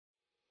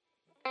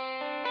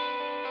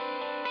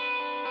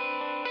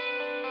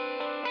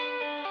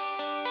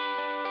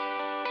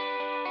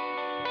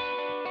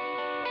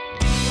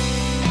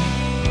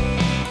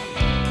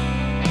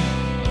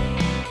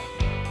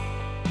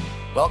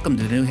Welcome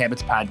to the New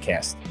Habits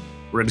Podcast,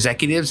 where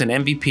executives and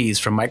MVPs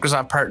from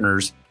Microsoft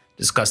partners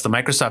discuss the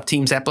Microsoft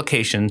Teams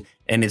application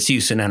and its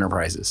use in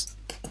enterprises.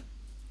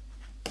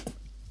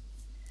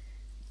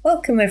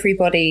 Welcome,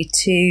 everybody,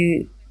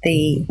 to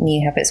the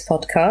New Habits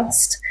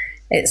Podcast.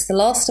 It's the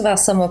last of our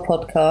summer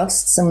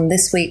podcasts, and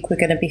this week we're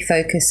going to be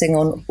focusing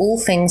on all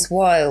things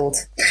wild.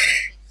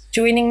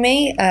 Joining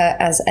me,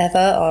 as ever,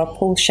 are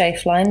Paul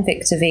Schaeflein,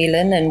 Victor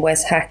Wieland, and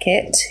Wes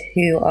Hackett,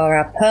 who are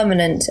our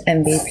permanent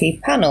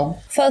MVP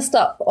panel. First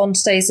up on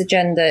today's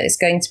agenda is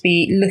going to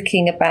be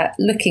looking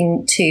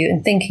to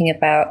and thinking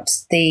about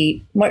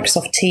the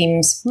Microsoft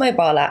Teams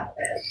mobile app.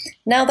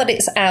 Now that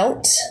it's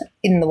out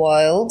in the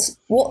wild,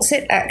 what's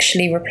it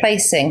actually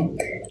replacing?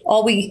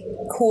 Are we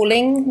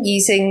calling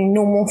using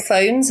normal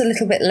phones a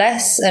little bit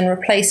less and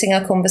replacing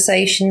our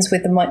conversations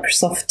with the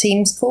Microsoft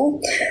Teams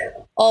call?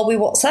 Are we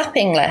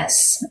WhatsApping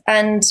less?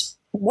 And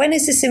when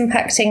is this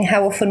impacting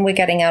how often we're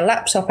getting our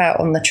laptop out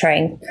on the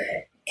train?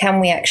 Can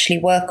we actually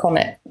work on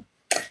it?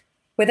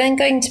 We're then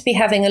going to be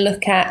having a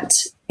look at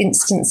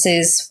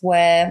instances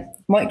where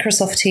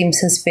Microsoft Teams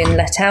has been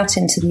let out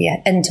into the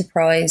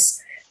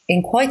enterprise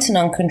in quite an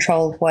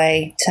uncontrolled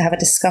way, to have a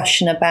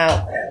discussion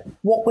about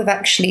what we've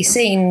actually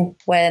seen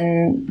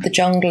when the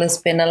jungle has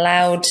been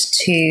allowed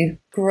to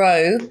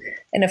grow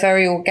in a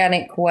very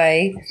organic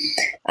way,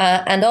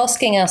 and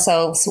asking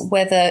ourselves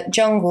whether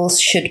jungles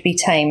should be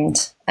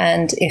tamed.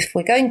 And if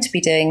we're going to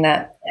be doing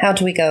that, how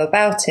do we go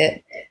about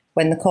it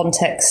when the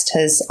context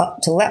has,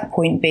 up till that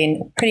point,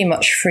 been pretty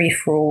much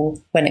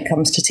free-for-all when it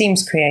comes to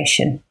Teams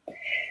creation?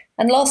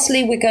 And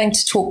lastly, we're going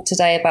to talk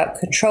today about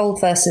controlled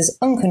versus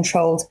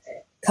uncontrolled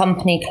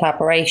company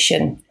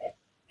collaboration.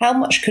 How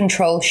much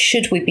control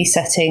should we be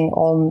setting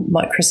on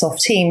Microsoft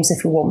Teams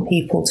if we want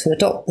people to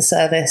adopt the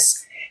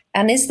service?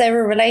 And is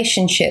there a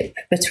relationship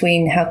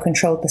between how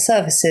controlled the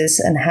service is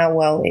and how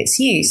well it's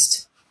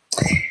used?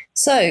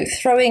 So,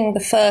 throwing the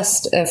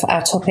first of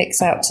our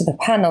topics out to the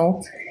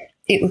panel,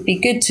 it would be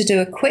good to do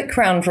a quick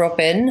round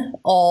robin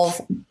of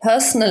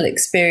personal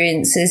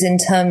experiences in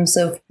terms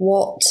of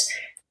what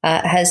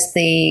has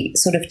the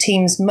sort of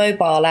Teams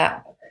mobile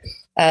app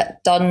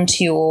done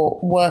to your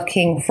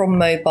working from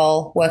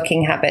mobile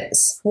working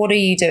habits. What are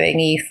you doing? Are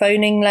you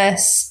phoning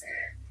less?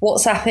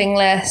 WhatsApping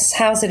less?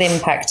 How's it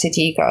impacted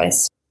you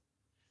guys?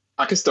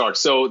 I can start.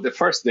 So the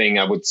first thing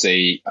I would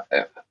say,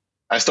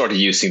 I started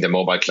using the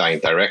mobile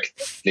client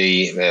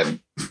directly,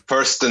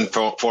 first and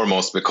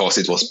foremost because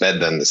it was better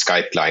than the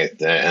Skype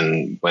client.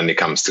 And when it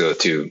comes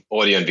to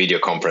audio and video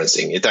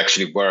conferencing, it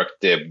actually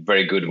worked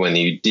very good when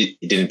you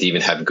didn't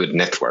even have good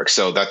network.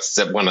 So that's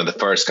one of the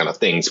first kind of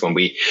things when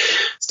we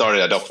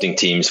started adopting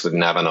Teams with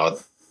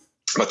Navanode.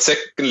 But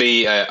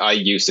secondly, I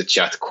use the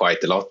chat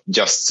quite a lot,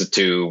 just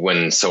to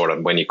when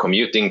you're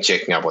commuting,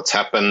 checking out what's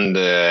happened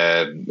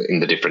in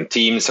the different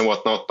teams and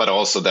whatnot, but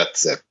also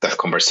that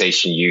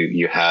conversation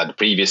you had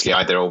previously,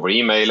 either over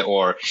email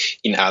or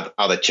in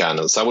other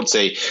channels. I would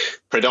say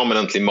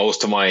predominantly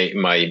most of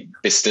my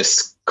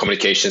business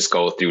communications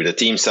go through the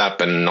Teams app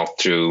and not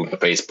through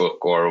Facebook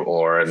or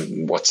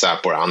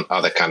WhatsApp or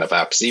other kind of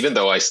apps, even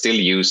though I still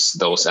use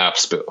those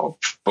apps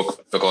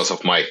because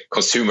of my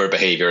consumer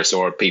behaviors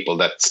or people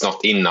that's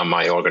not in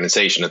my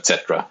organization,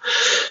 etc.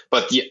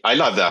 But yeah, I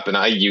love the app and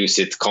I use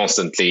it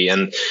constantly.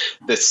 And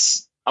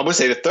this, I would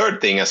say the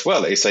third thing as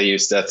well is I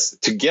use that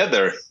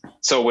together.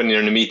 So when you're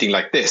in a meeting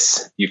like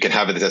this, you can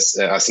have it as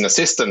an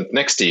assistant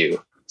next to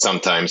you.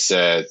 Sometimes,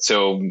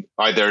 so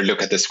either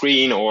look at the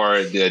screen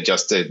or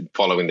just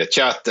following the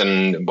chat.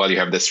 And while you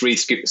have the three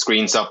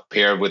screens up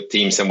here with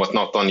Teams and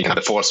whatnot on, you have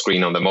the fourth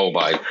screen on the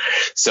mobile.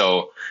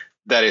 So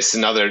that is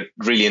another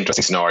really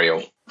interesting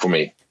scenario for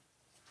me.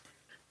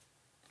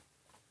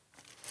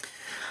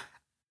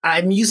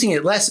 I'm using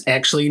it less,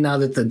 actually, now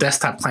that the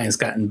desktop client's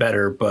gotten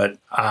better, but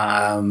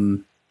I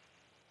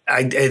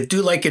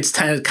do like its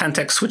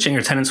context switching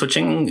or tenant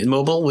switching in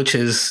mobile, which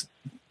is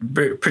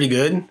pretty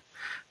good.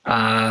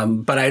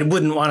 But I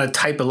wouldn't want to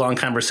type a long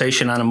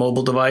conversation on a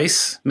mobile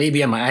device,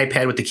 maybe on my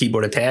iPad with the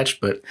keyboard attached,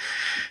 but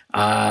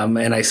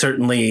and I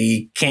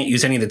certainly can't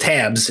use any of the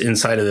tabs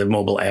inside of the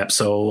mobile app.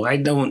 So I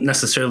don't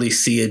necessarily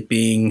see it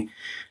being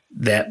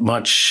that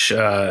much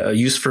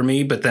use for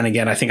me. But then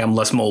again, I think I'm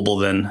less mobile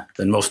than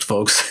most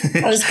folks.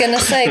 I was going to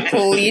say,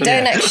 Paul, you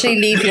don't actually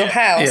leave your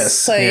house, yes,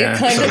 so you're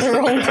kind of the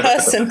wrong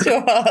person to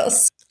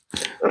ask.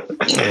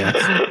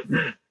 Yeah.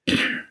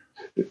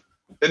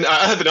 And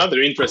I have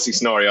another interesting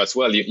scenario as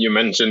well. You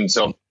mentioned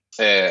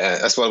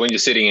as well when you're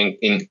sitting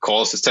in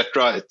calls,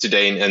 etc.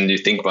 today, and you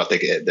think about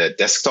the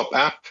desktop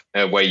app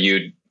where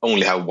you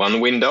only have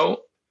one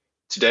window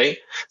today.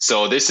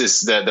 So this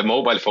is the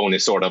mobile phone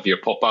is sort of your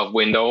pop-up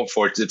window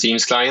for the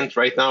Teams client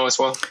right now as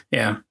well.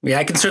 Yeah,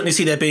 I can certainly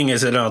see that being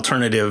as an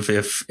alternative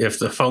if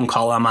the phone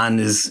call I'm on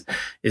is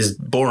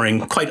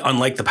boring, quite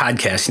unlike the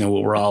podcast. You know,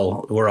 we're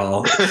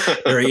all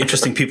very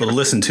interesting people to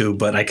listen to,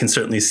 but I can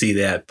certainly see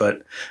that.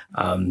 But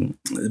I'm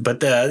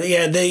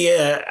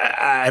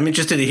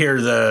interested to hear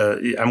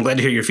I'm glad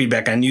to hear your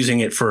feedback on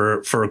using it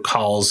for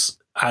calls,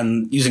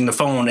 on using the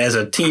phone as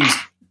a Teams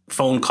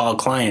phone call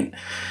client,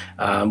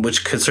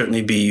 which could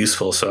certainly be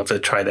useful. So I'll have to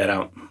try that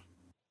out.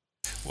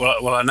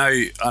 Well, I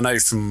know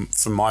from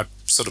my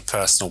sort of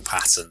personal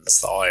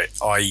patterns that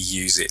I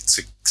use it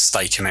to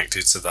stay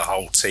connected to the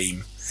whole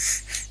team,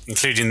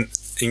 including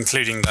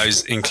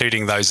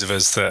those of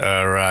us that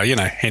are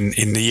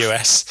in the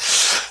US,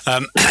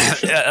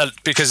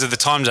 because of the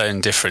time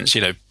zone difference.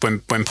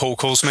 When Paul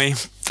calls me,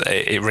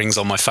 it rings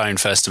on my phone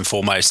first and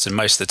foremost, and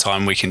most of the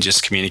time we can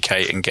just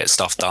communicate and get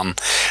stuff done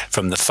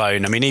from the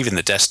phone. I mean, even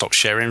the desktop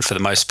sharing for the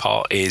most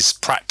part is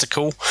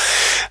practical,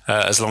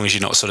 as long as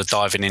you're not sort of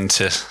diving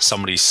into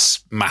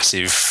somebody's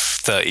massive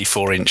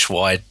 34-inch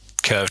wide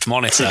curved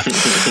monitor.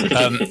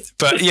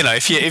 But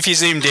if you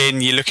zoomed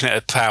in, you're looking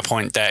at a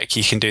PowerPoint deck,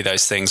 you can do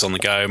those things on the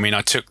go. I mean,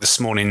 I took this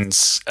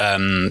morning's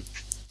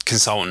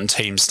consultant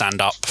team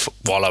stand up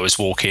while I was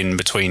walking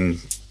between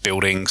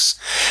buildings,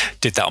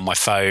 did that on my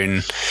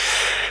phone.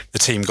 The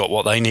team got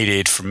what they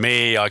needed from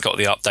me, I got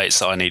the updates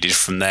that I needed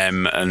from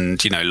them,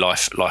 and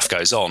life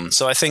goes on.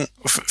 So I think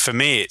for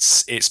me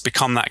it's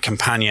become that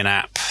companion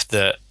app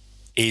that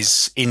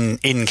is in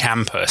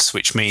campus,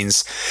 which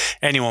means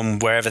anyone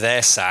wherever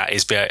they're sat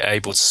is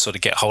able to sort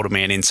of get hold of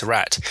me and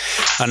interact.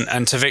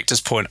 And to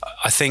Victor's point,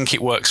 I think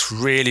it works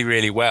really,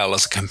 really well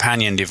as a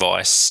companion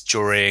device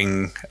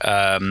during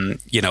a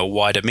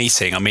wider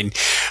meeting. I mean,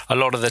 a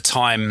lot of the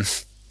time,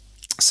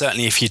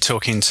 certainly if you're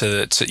talking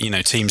to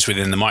teams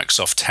within the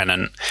Microsoft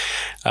tenant,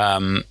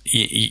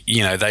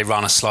 they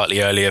run a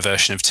slightly earlier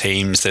version of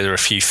Teams. There are a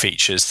few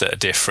features that are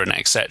different,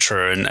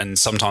 etc. And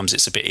sometimes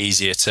it's a bit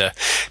easier to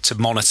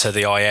monitor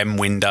the IM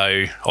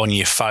window on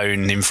your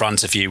phone in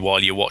front of you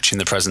while you're watching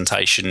the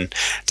presentation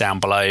down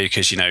below,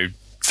 because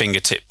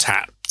fingertip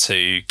tap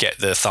to get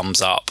the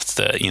thumbs up,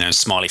 the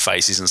smiley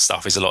faces and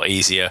stuff is a lot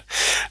easier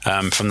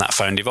from that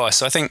phone device.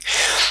 So I think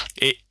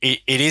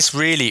it is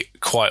really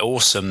quite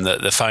awesome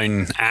that the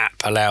phone app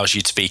allows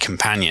you to be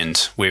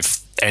companioned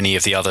with any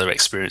of the other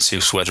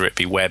experiences, whether it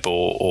be web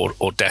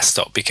or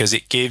desktop, because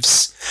it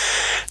gives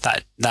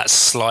that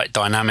slight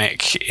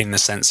dynamic in the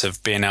sense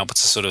of being able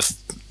to sort of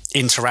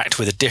interact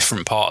with a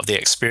different part of the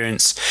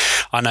experience.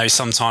 I know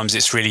sometimes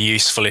it's really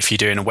useful if you're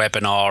doing a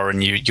webinar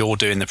and you're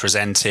doing the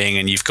presenting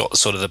and you've got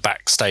sort of the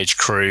backstage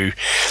crew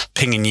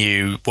pinging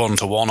you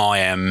one-to-one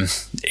IM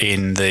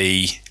in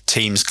the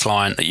Teams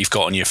client that you've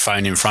got on your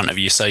phone in front of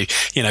you. So,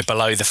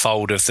 below the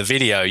fold of the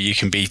video, you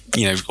can be,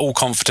 all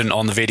confident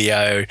on the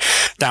video.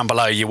 Down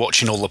below, you're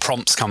watching all the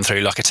prompts come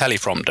through like a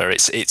teleprompter.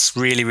 It's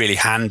really, really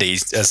handy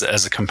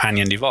as a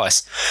companion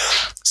device.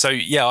 So,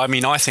 yeah, I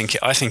mean, I think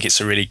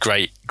it's a really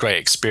great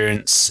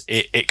experience.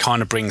 It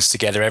kind of brings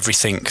together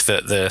everything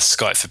that the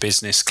Skype for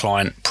Business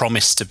client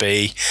promised to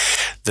be.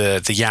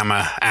 The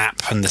Yammer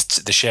app and the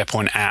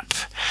SharePoint app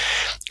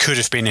could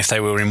have been if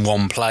they were in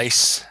one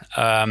place.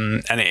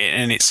 And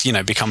it's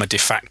become a de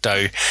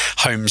facto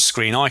home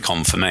screen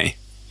icon for me.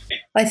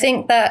 I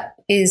think that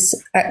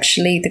is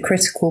actually the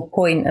critical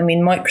point. I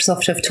mean,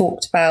 Microsoft have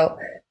talked about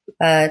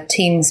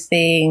Teams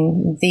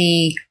being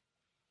the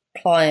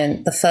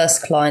client, the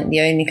first client,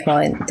 the only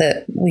client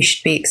that we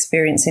should be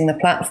experiencing the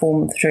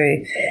platform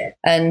through.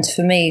 And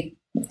for me,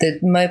 the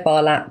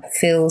mobile app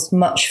feels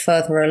much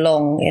further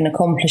along in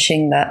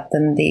accomplishing that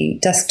than the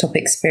desktop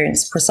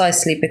experience,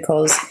 precisely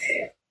because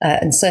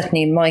and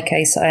certainly in my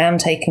case, I am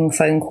taking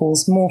phone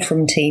calls more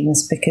from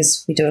Teams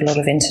because we do a lot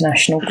of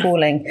international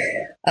calling.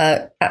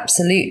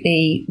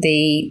 Absolutely,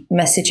 the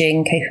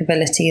messaging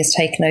capability has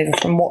taken over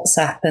from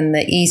WhatsApp, and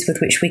the ease with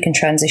which we can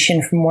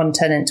transition from one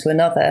tenant to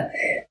another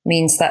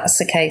means that's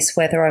the case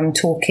whether I'm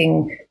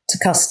talking to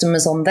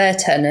customers on their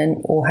tenant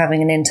or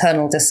having an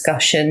internal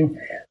discussion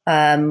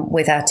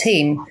with our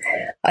team.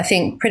 I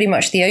think pretty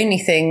much the only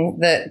thing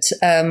that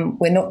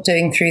we're not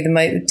doing through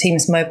the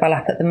Teams mobile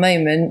app at the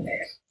moment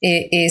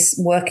is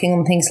working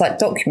on things like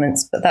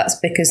documents, but that's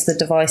because the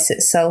device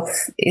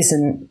itself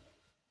isn't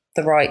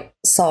the right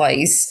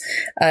size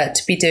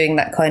to be doing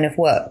that kind of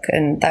work.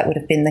 And that would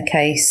have been the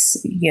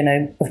case,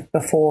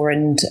 before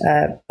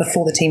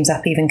the Teams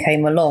app even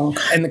came along.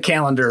 And the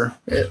calendar,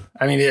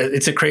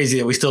 it's a crazy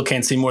that we still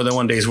can't see more than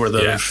one day's worth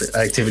of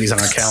activities on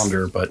our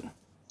calendar, but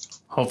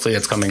hopefully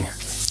it's coming.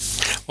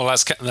 Well,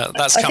 that's coming.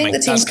 I think the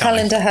Teams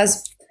calendar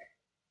has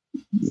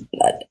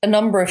a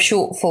number of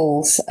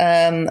shortfalls,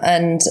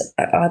 and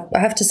I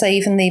have to say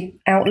even the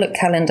Outlook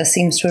calendar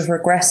seems to have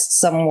regressed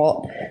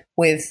somewhat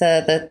with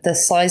the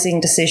sizing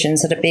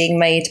decisions that are being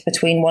made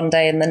between one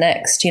day and the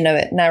next.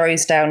 It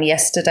narrows down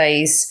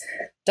yesterday's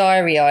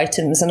diary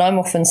items, and I'm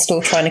often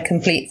still trying to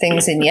complete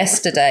things in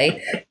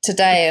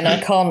today, and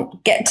I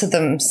can't get to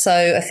them.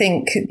 So I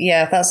think,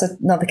 that's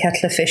another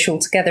kettle of fish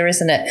altogether,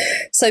 isn't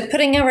it? So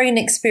putting our own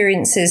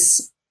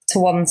experiences to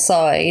one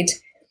side,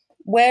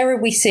 where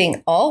are we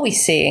seeing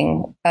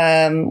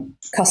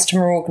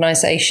customer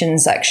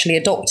organizations actually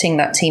adopting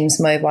that Teams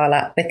mobile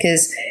app?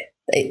 Because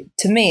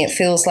to me, it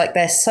feels like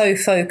they're so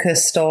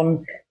focused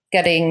on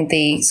getting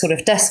the sort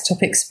of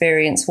desktop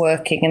experience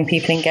working and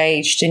people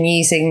engaged and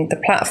using the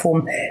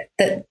platform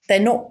that they're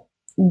not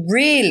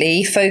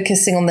really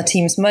focusing on the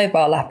Teams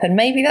mobile app, and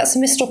maybe that's a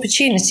missed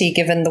opportunity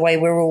given the way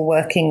we're all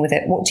working with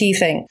it. What do you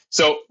think?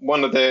 So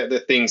one of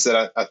the things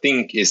that I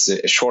think is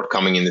a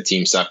shortcoming in the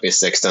Teams app is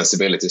the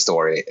extensibility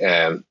story.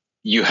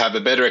 You have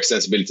a better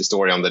extensibility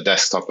story on the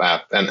desktop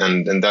app,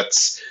 and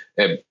that's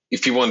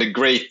if you want a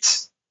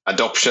great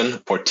adoption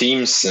for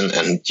Teams,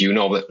 and you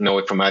know it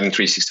from Admin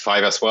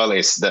 365 as well,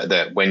 is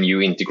that when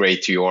you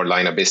integrate to your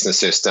line of business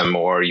system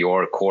or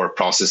your core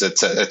process,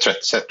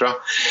 etc.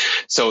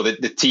 So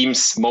the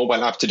Teams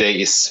mobile app today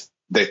is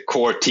the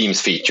core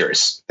Teams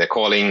features, the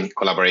calling,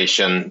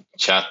 collaboration,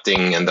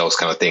 chatting, and those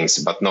kind of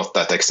things, but not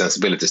that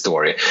extensibility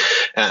story.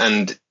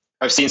 And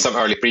I've seen some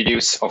early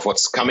previews of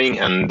what's coming,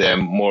 and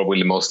more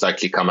will most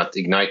likely come at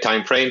Ignite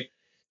timeframe.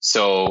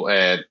 So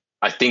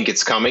I think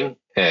it's coming,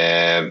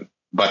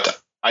 but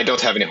I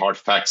don't have any hard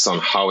facts on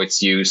how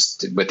it's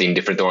used within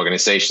different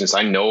organizations.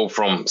 I know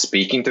from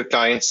speaking to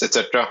clients,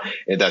 etc.,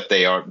 that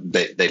they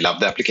love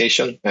the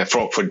application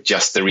for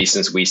just the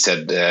reasons we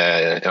said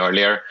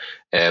earlier,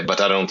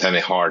 but I don't have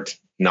any hard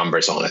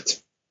numbers on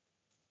it.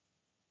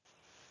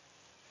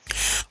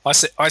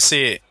 I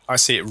see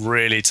it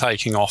really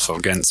taking off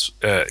against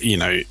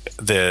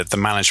the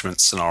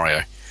management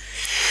scenario.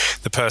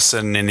 The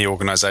person in the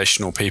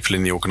organization or people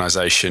in the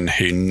organization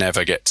who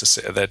never get to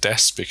sit at their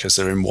desk because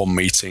they're in one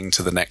meeting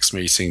to the next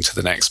meeting to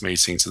the next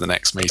meeting to the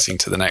next meeting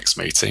to the next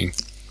meeting.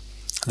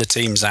 The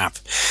Teams app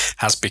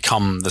has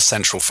become the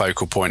central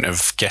focal point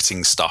of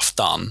getting stuff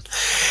done,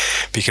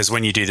 because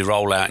when you do the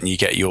rollout and you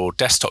get your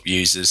desktop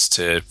users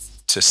to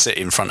sit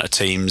in front of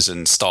Teams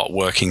and start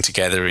working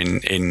together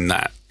in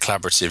that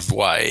collaborative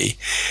way,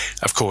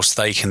 of course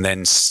they can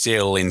then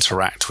still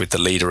interact with the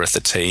leader of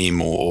the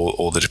team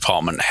or the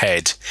department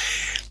head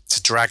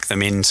to drag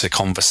them into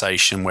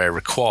conversation where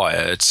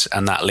required,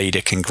 and that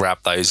leader can grab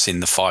those in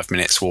the 5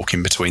 minutes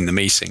walking between the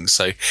meetings.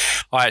 So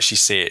I actually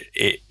see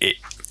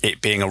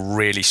it being a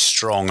really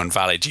strong and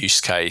valid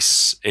use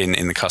case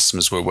in the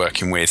customers we're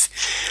working with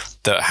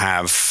that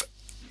have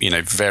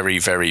very,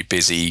 very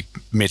busy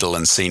middle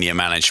and senior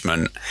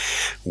management,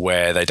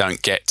 where they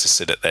don't get to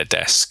sit at their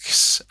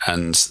desks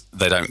and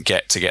they don't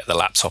get to get the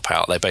laptop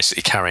out. They're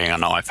basically carrying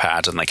an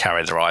iPad and they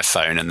carry their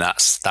iPhone, and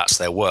that's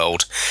their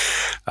world.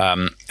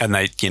 And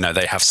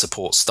they have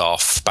support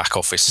staff, back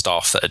office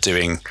staff that are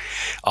doing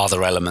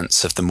other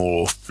elements of the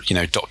more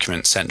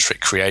document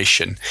centric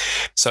creation.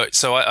 So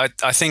I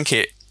think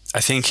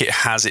it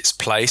has its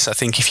place. I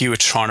think if you were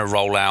trying to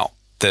roll out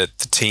the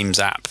Teams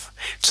app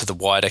to the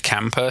wider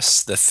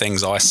campus, the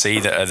things I see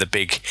that are the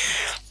big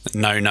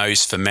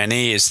no-nos for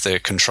many is the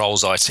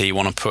controls IT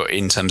want to put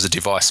in terms of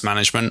device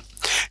management.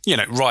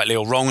 Rightly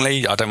or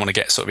wrongly, I don't want to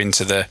get sort of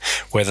into the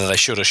whether they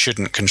should or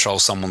shouldn't control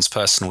someone's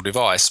personal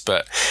device,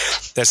 but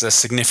there's a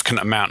significant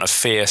amount of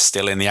fear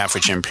still in the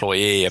average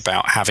employee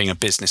about having a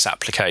business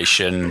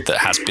application that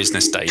has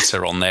business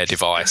data on their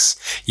device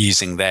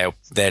using their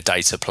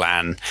data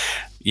plan.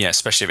 Yeah,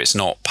 especially if it's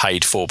not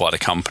paid for by the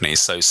company.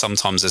 So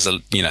sometimes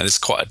there's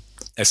quite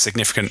a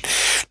significant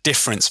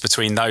difference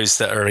between those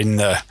that are in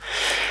the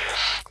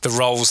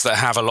roles that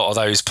have a lot of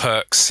those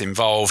perks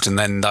involved, and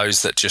then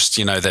those that just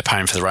they're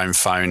paying for their own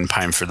phone,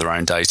 paying for their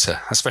own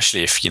data,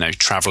 especially if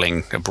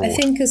traveling abroad. I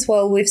think as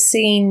well we've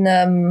seen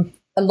a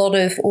lot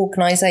of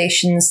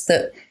organisations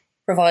that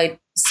provide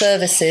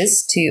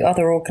services to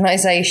other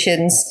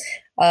organisations.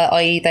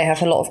 I.e. they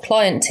have a lot of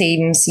client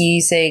teams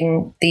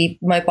using the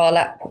mobile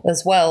app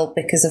as well,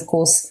 because of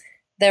course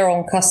they're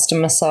on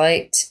customer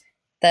site.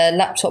 Their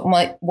laptop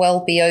might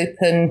well be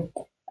open,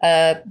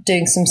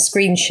 doing some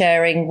screen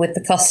sharing with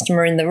the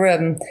customer in the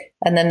room,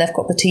 and then they've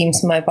got the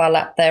Teams mobile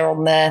app there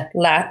on their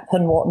lap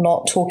and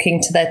whatnot,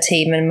 talking to their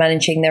team and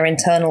managing their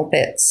internal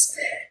bits.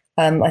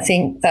 I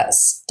think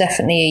that's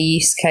definitely a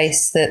use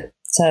case that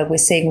we're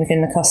seeing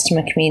within the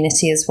customer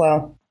community as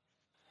well.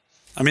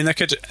 I mean, they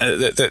could,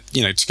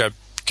 to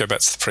go back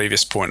to the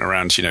previous point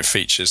around,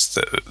 features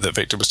that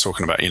Victor was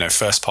talking about,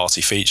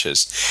 first-party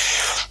features.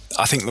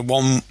 I think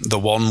the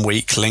one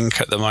weak link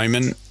at the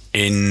moment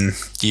in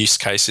use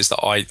cases that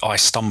I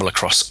stumble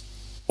across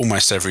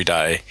almost every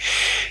day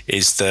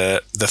is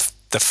the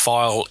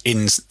file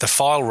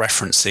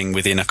referencing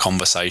within a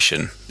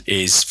conversation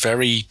is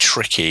very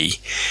tricky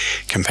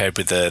compared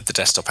with the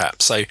desktop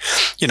app. So,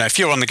 if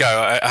you're on the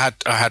go, I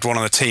had one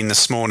on the team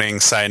this morning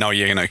saying,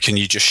 can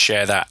you just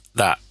share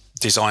that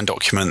design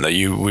document that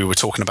we were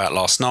talking about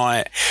last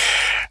night,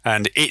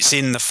 and it's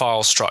in the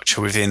file structure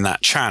within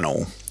that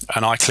channel,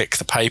 and I click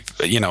the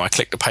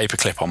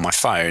paperclip on my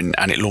phone,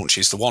 and it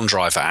launches the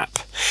OneDrive app,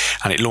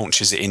 and it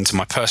launches it into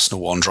my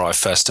personal OneDrive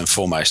first and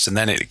foremost, and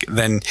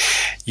then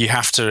you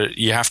have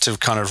to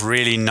kind of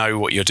really know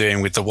what you're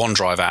doing with the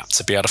OneDrive app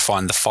to be able to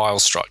find the file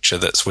structure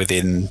that's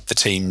within the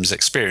Teams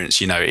experience.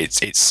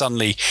 It's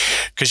suddenly,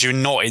 because you're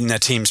not in the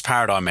Teams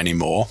paradigm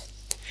anymore,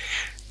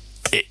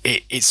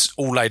 it's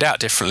all laid out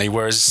differently,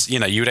 whereas you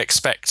would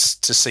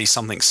expect to see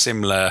something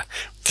similar.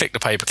 Click the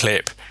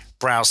paperclip,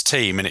 browse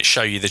team, and it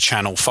show you the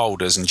channel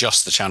folders and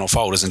just the channel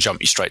folders and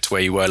jump you straight to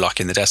where you were like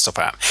in the desktop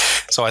app.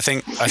 So I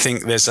think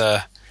there's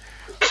a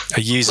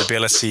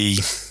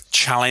usability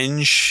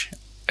challenge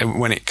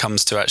when it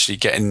comes to actually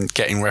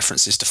getting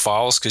references to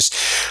files, because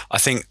I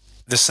think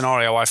the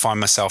scenario I find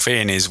myself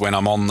in is when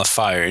I'm on the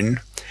phone,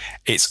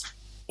 it's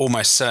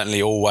almost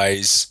certainly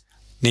always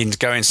needing to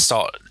go and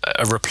start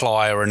a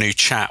reply or a new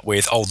chat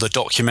with, oh, the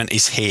document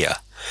is here.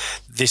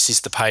 This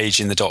is the page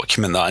in the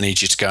document that I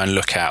need you to go and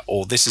look at,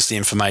 or this is the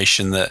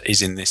information that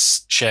is in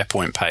this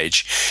SharePoint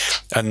page.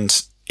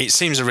 And it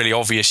seems a really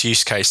obvious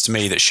use case to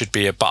me that should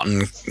be a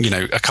button,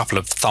 a couple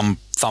of thumb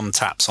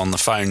taps on the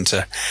phone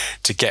to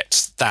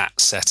get that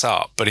set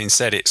up. But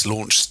instead it's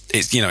launched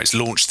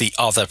the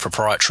other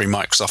proprietary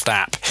Microsoft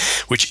app,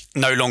 which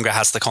no longer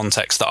has the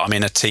context that I'm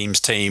in a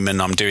Teams team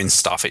and I'm doing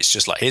stuff. It's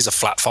just like, here's a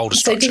flat folder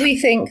structure. So do we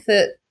think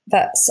that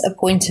that's a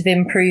point of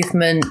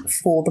improvement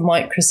for the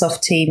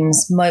Microsoft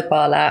Teams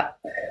mobile app?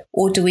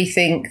 Or do we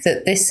think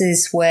that this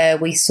is where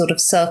we sort of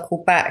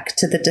circle back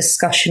to the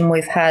discussion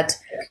we've had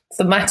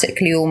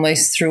thematically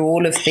almost through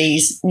all of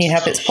these New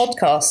Habits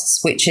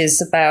podcasts, which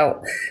is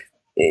about,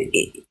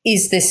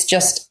 is this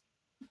just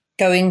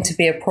going to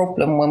be a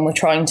problem when we're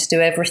trying to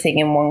do everything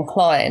in one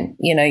client?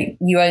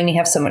 You only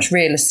have so much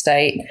real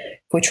estate.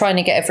 If we're trying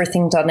to get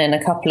everything done in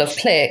a couple of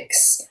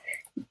clicks,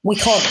 we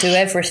can't do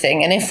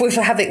everything. And if we've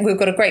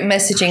got a great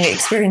messaging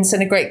experience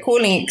and a great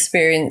calling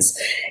experience,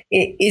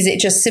 is it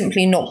just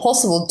simply not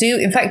possible?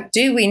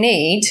 Do we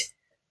need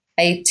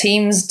a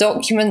Teams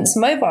Documents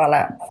mobile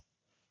app?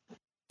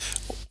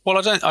 Well,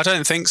 I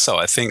don't think so.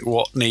 I think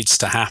what needs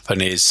to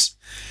happen is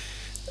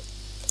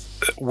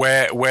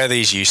where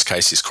these use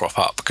cases crop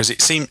up, because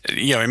it seems,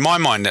 in my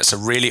mind, that's a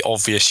really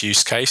obvious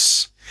use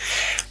case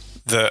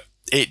that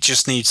it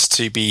just needs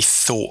to be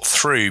thought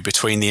through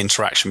between the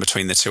interaction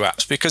between the two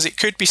apps, because it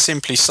could be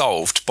simply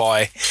solved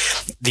by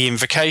the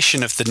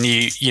invocation of the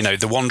new,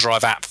 the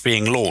OneDrive app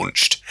being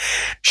launched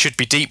should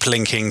be deep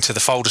linking to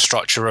the folder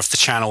structure of the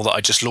channel that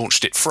I just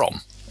launched it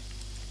from.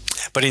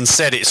 But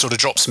instead, it sort of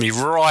drops me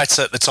right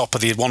at the top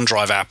of the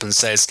OneDrive app and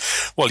says,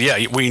 well,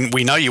 yeah,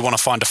 we know you want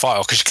to find a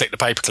file because you click the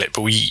paperclip,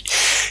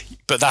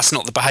 but that's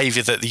not the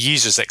behavior that the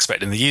user is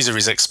expecting. The user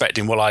is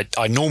expecting, well,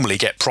 I normally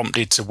get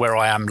prompted to where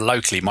I am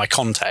locally, my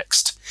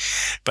context.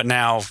 But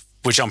now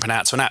we're jumping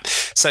out to an app.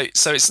 So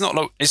it's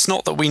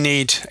not that we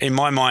need, in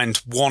my mind,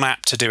 one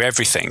app to do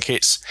everything.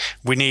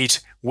 We need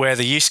where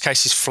the use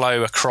cases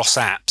flow across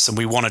apps and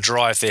we want to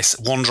drive this.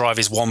 OneDrive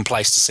is one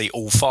place to see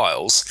all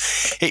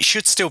files. It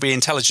should still be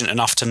intelligent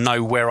enough to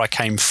know where I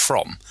came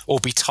from or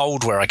be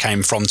told where I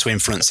came from to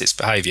influence its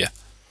behavior.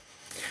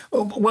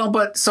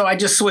 Well, so I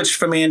just switched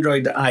from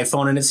Android to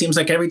iPhone, and it seems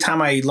like every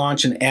time I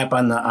launch an app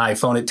on the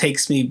iPhone, it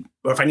takes me,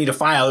 or if I need a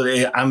file,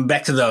 I'm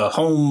back to the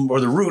home or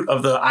the root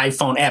of the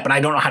iPhone app, and I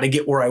don't know how to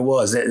get where I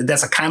was.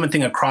 That's a common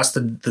thing across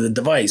the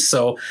device.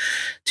 So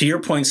to your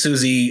point,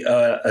 Susie,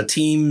 a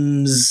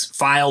Teams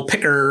file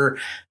picker,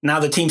 now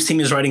the Teams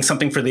team is writing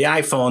something for the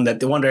iPhone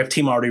that the OneDrive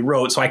team already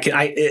wrote. So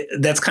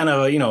that's kind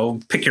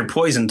of pick your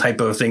poison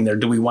type of thing there.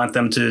 Do we want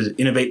them to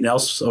innovate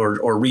else or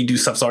redo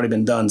stuff that's already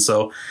been done?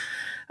 So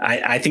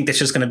I think that's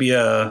just going to be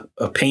a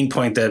pain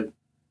point that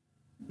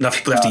enough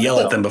people have to yell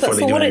at them before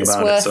they do anything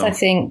about it. So. I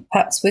think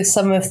perhaps with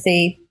some of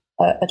the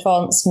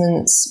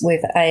advancements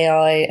with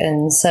AI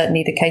and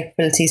certainly the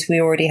capabilities we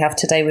already have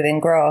today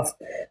within Graph,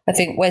 I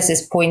think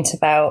Wes's point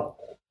about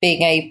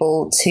being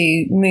able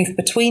to move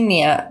between the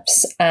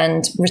apps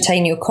and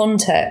retain your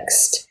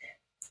context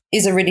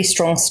is a really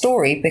strong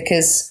story,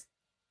 because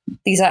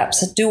these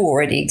apps do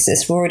already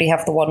exist. We already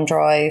have the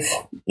OneDrive,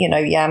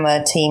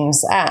 Yammer,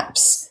 Teams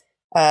apps.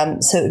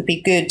 So it would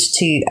be good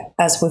to,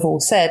 as we've all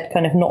said,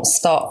 kind of not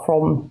start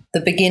from the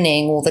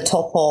beginning or the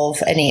top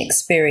of any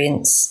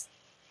experience.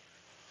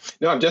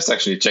 No, I'm just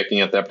actually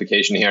checking out the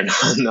application here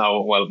now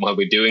while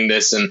we're doing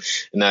this, and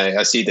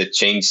I see that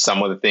change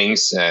some of the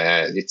things.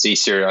 It's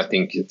easier, I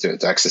think,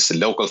 to access the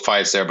local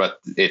files there, but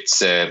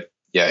it's a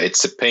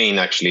pain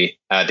actually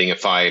adding a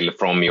file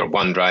from your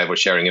OneDrive or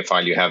sharing a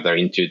file you have there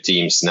into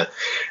Teams,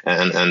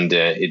 and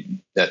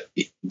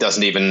it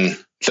doesn't even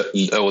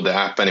load the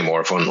app anymore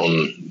on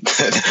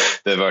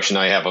the version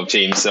I have of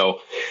Teams.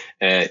 So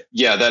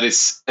that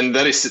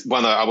is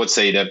one of, I would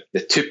say, the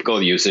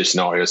typical user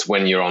scenarios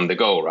when you're on the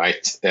go,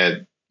 right?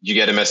 You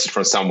get a message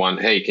from someone,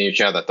 hey, can you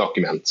share that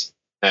document?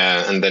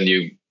 And then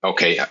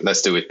okay,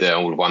 let's do it the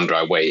old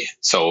OneDrive way.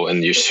 So,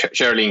 and you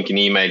share a link in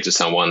email to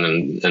someone,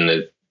 and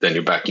then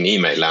you're back in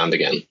email land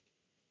again.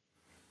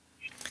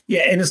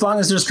 Yeah, and as long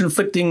as there's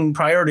conflicting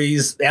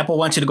priorities, Apple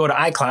wants you to go to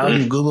iCloud,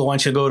 and Google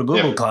wants you to go to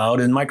Google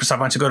Cloud, and Microsoft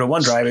wants you to go to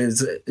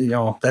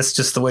OneDrive. That's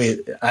just the way.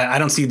 I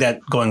don't see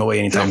that going away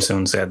anytime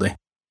soon, sadly.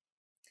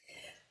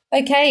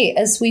 Okay,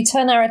 as we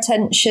turn our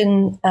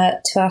attention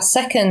to our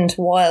second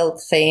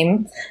wild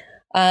theme,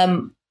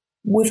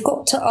 we've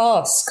got to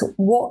ask,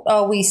 what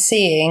are we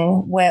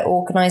seeing where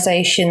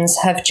organizations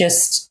have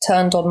just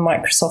turned on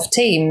Microsoft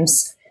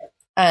Teams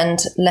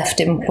and left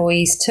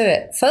employees to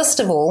it? First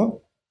of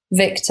all,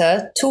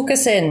 Victor, talk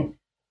us in.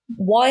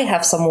 Why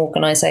have some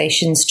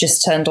organizations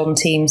just turned on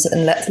Teams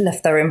and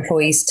left their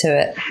employees to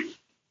it?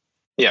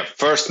 Yeah,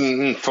 first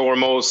and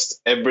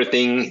foremost,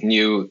 everything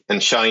new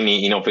and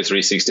shiny in Office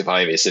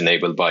 365 is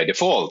enabled by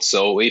default.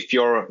 So if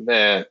you're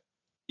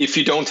if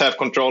you don't have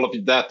control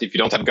of that, if you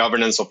don't have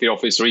governance of your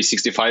Office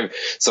 365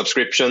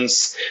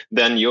 subscriptions,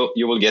 then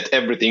you will get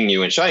everything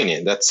new and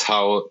shiny. That's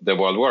how the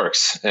world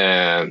works.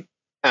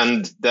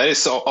 And that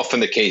is often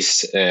the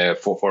case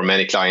for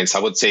many clients. I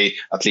would say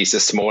at least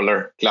the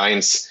smaller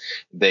clients,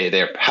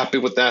 they're happy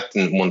with that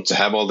and want to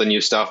have all the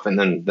new stuff, and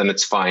then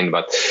it's fine.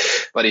 But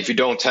if you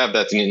don't have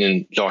that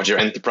in larger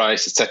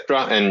enterprise,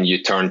 etc., and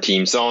you turn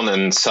Teams on,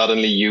 and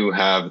suddenly you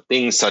have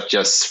things such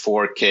as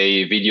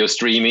 4K video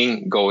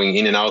streaming going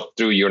in and out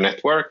through your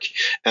network,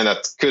 and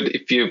that could,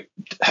 if you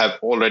have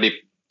already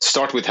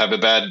have a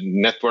bad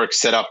network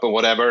setup or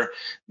whatever,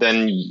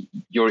 then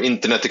your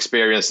internet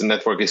experience and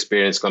network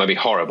experience is going to be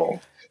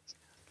horrible.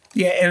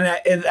 Yeah,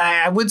 and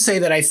I would say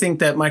that I think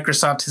that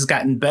Microsoft has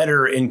gotten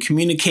better in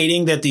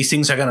communicating that these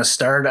things are going to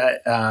start.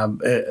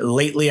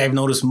 Lately, I've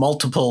noticed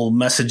multiple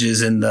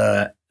messages in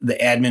the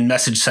admin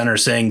message center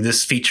saying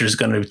this feature is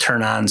going to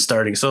turn on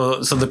starting.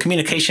 So the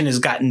communication has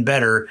gotten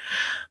better,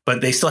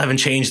 but they still haven't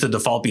changed the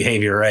default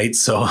behavior, right?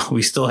 So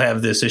we still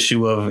have this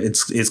issue of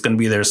it's going to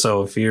be there.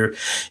 So if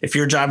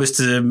your job is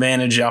to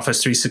manage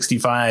Office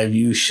 365,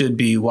 you should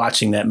be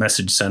watching that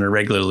message center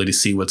regularly to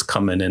see what's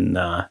coming and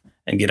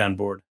get on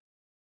board.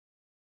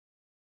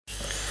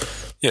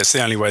 Yeah, it's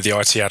the only way the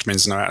IT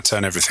admins know how to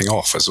turn everything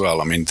off as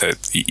well. I mean,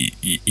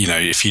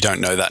 if you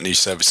don't know that new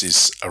service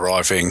is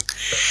arriving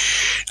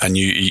and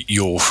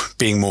you're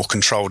being more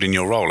controlled in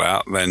your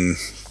rollout, then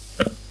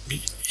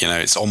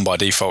it's on by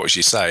default, as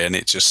you say, and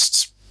it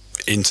just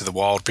into the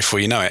wild before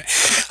you know it.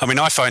 I mean,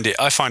 I find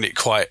it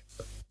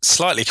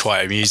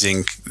quite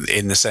amusing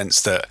in the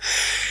sense that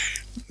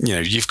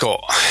you've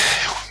got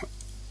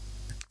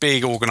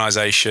big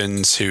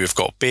organizations who have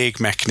got big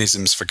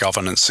mechanisms for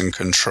governance and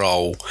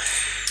control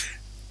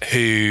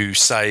who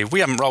say, we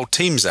haven't rolled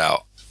Teams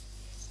out.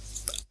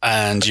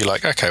 And you're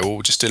like, okay, well,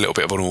 we'll just do a little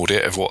bit of an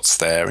audit of what's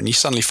there. And you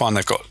suddenly find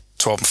they've got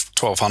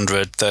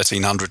 1,200,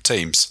 1,300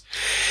 teams.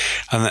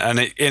 And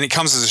it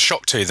comes as a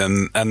shock to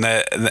them. And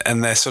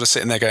they're sort of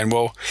sitting there going,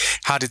 well,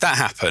 how did that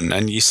happen?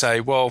 And you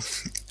say, well,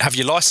 have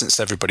you licensed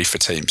everybody for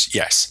Teams?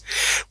 Yes.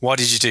 Why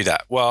did you do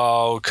that?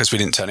 Well, because we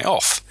didn't turn it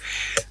off.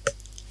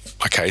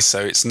 Okay, so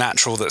it's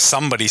natural that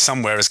somebody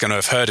somewhere is going to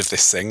have heard of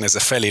this thing. There's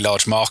a fairly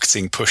large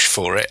marketing push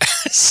for it.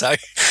 So,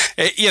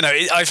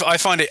 I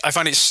find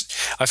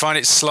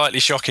it slightly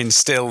shocking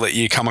still that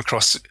you come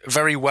across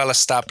very well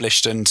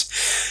established and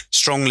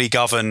strongly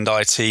governed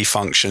IT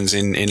functions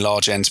in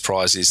large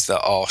enterprises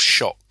that are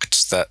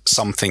shocked that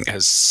something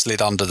has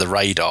slid under the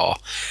radar.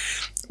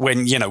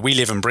 When, we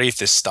live and breathe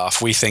this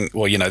stuff, we think,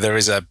 well, there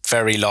is a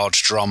very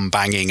large drum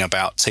banging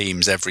about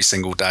Teams every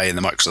single day in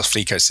the Microsoft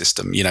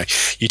ecosystem.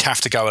 You'd have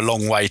to go a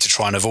long way to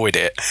try and avoid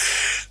it.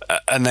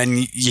 And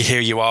then here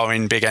you are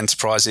in big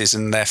enterprises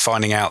and they're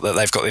finding out that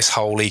they've got this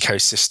whole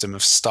ecosystem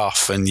of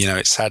stuff. And,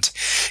 it's had,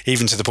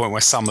 even to the point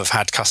where some have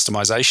had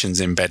customizations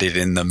embedded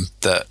in them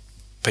that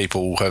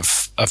people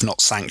have not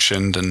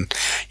sanctioned, and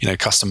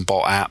custom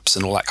bot apps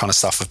and all that kind of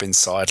stuff have been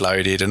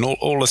sideloaded, and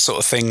all the sort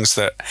of things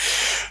that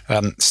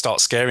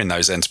start scaring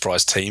those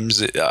enterprise teams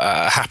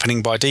are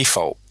happening by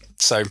default.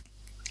 So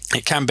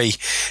it can be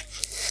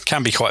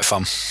quite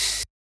fun.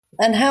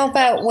 And how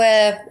about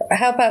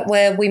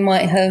where we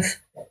might have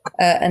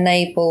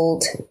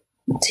enabled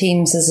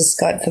Teams as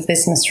a Skype for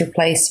Business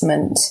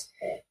replacement?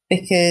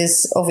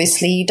 Because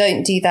obviously you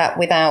don't do that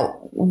without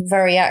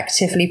very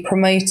actively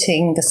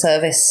promoting the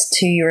service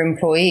to your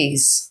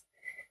employees.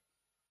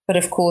 But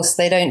of course,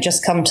 they don't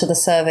just come to the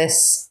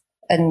service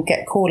and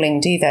get calling,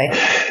 do they?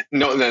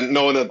 No,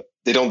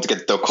 they don't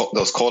get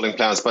those calling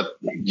plans. But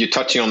you're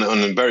touching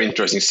on a very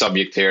interesting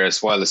subject here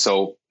as well.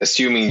 So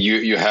assuming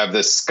you have the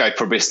Skype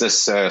for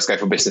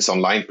Business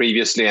Online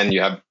previously, and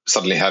you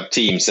suddenly have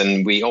Teams,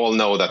 and we all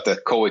know that the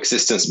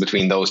coexistence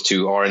between those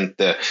two aren't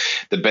the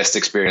best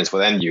experience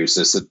for end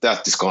users. So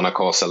that is going to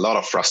cause a lot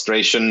of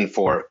frustration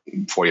for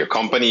your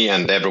company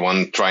and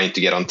everyone trying to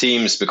get on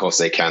Teams because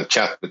they can't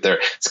chat with their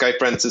Skype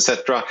friends,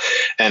 etc.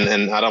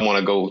 And I don't want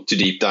to go too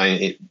deep down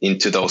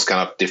into those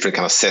kind of different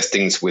kind of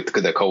settings with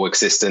the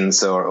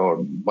coexistence or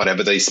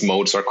whatever these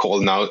modes are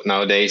called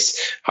nowadays,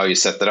 how you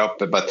set that up.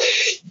 But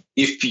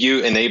if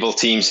you enable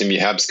Teams and you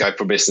have Skype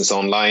for Business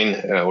Online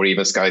or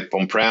even Skype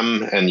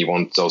on-prem, and you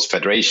want those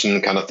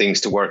federation kind of things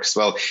to work as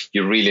well,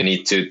 you really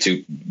need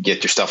to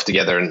get your stuff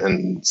together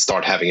and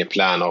start having a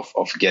plan of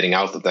getting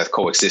out of that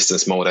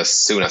coexistence mode as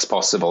soon as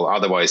possible.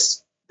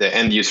 Otherwise, the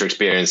end user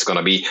experience is going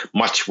to be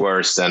much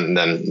worse than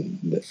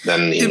in But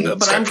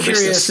Skype I'm for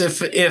curious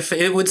Business. if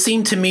it would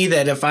seem to me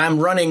that if I'm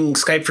running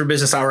Skype for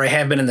Business, or I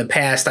have been in the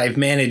past, I've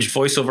managed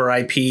voice over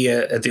IP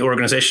at the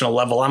organizational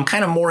level. I'm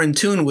kind of more in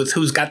tune with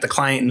who's got the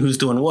client and who's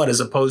doing what, as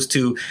opposed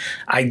to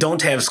I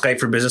don't have Skype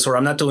for Business, or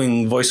I'm not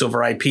doing voice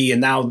over IP,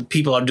 and now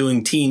people are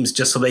doing Teams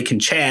just so they can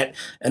chat,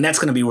 and that's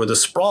going to be where the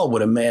sprawl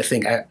would have.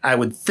 I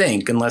would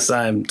think, unless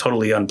I'm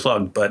totally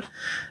unplugged, but.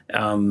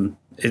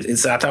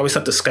 I always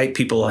thought the Skype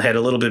people had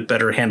a little bit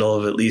better handle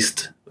of at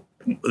least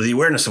the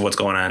awareness of what's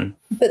going on.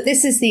 But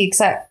this is the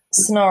exact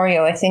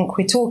scenario I think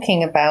we're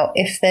talking about.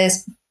 If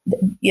there's,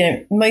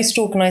 most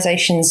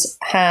organizations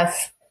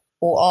have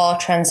or are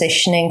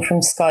transitioning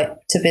from Skype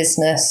for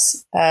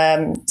Business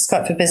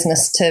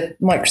to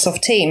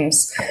Microsoft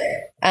Teams.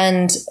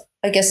 And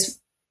I guess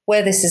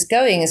where this is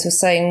going is we're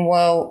saying,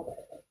 well,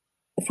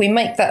 if we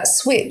make that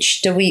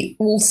switch, do we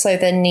also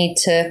then need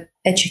to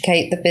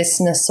educate the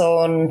business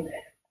on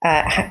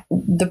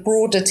the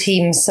broader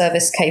Teams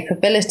service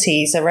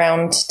capabilities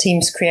around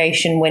Teams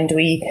creation? When do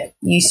we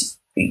use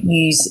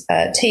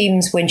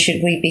Teams? When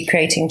should we be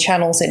creating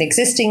channels in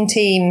existing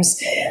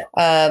Teams?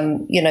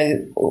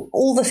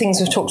 All the things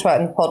we've talked about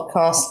in the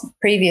podcast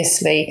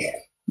previously.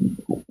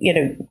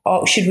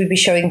 Should we be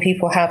showing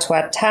people how to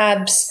add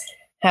tabs,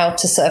 how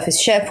to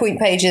surface SharePoint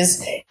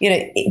pages?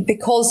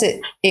 Because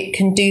it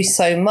can do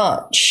so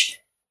much.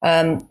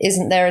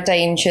 Isn't there a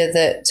danger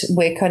that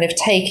we're kind of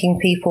taking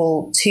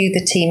people to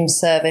the Teams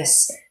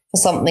service for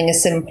something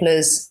as simple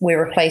as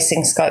we're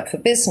replacing Skype for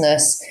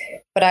Business,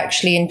 but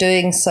actually in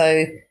doing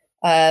so,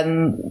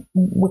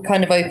 we're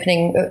kind of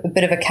opening a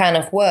bit of a can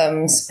of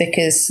worms,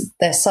 because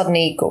they're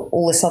suddenly got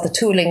all this other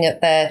tooling at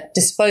their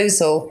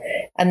disposal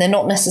and they're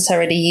not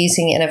necessarily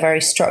using it in a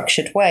very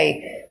structured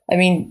way. I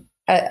mean,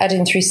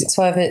 Add-in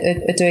 365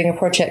 are doing a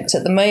project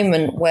at the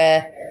moment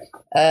where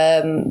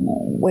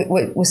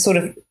we're sort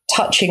of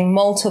touching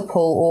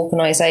multiple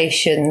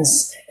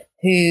organizations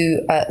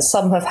who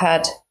some have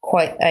had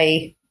quite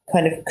a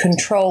kind of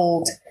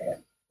controlled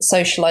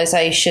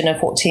socialization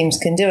of what Teams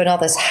can do and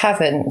others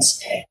haven't.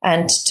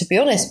 And to be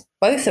honest,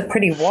 both are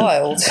pretty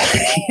wild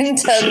in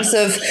terms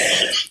of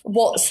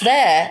what's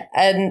there.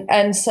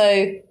 And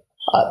so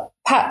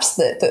perhaps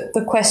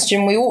the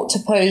question we ought to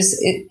pose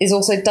is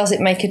also, does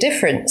it make a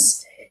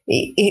difference?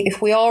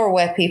 If we are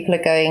aware people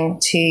are going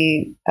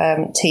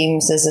to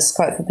Teams as a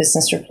Skype for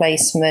Business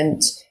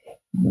replacement,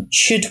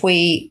 should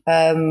we,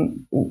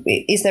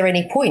 is there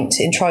any point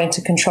in trying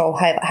to control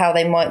how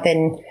they might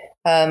then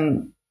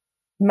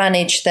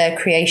manage their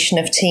creation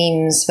of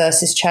Teams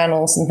versus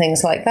channels and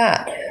things like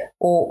that?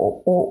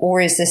 Or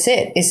is this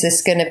it? Is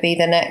this going to be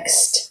the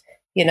next,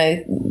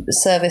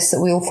 service that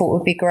we all thought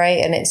would be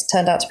great and it's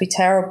turned out to be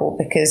terrible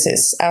because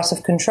it's out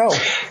of control?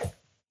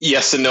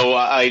 Yes and no.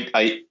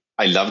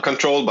 I love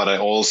control, but I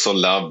also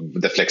love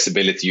the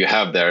flexibility you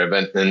have there.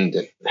 And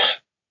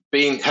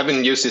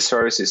having used this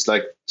service is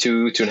like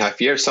 2.5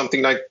 years,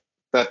 something like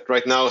that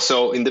right now.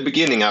 So in the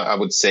beginning, I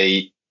would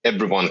say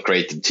everyone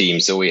created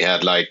Teams. So we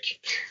had like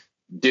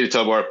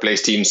Digital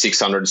Workplace Team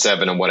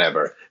 607 or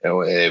whatever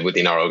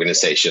within our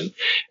organization,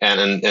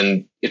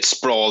 and it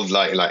sprawled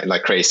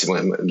like crazy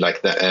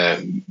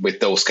with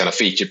those kind of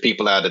features.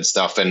 People added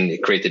stuff and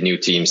created new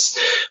teams.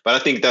 But I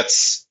think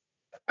that's,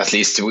 at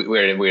least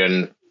we're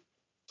an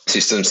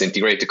systems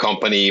integrator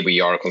company. We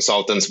are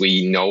consultants.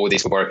 We know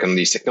this work on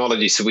these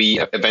technologies. So we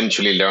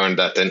eventually learned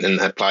that and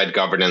applied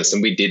governance,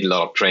 and we did a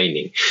lot of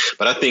training.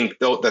 But I think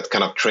that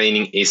kind of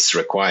training is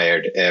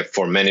required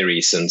for many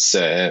reasons.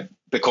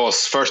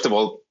 Because first of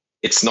all,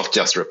 it's not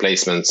just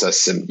replacements,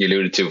 as you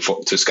alluded to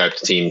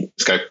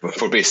Skype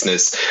for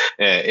Business.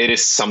 It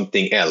is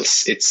something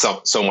else. It's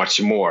so much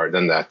more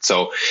than that.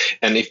 So,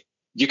 and if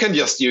you can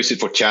just use it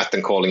for chat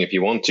and calling if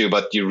you want to,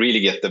 but you really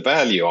get the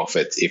value of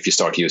it if you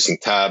start using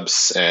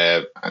tabs,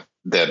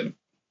 the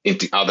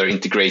other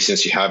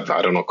integrations you have,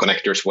 I don't know,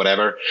 connectors,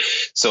 whatever.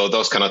 So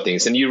those kind of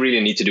things. And you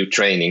really need to do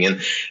training.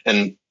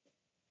 And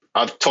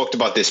I've talked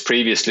about this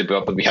previously,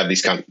 but we have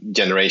these kind of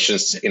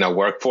generations in our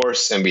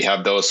workforce, and we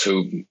have those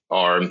who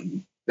are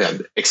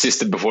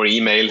existed before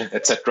email,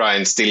 etc.,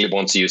 and still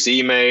want to use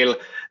email.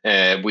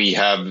 We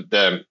have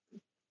the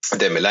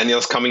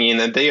millennials coming in,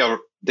 and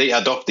they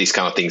adopt these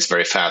kind of things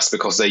very fast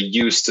because they're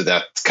used to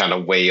that kind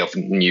of way of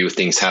new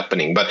things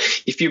happening. But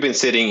if you've been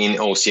sitting in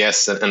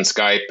OCS and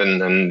Skype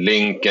and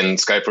Link and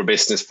Skype for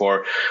Business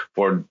for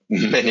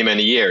many,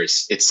 many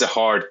years, it's a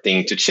hard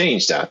thing to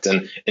change that.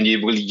 And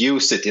you will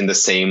use it in the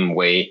same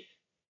way.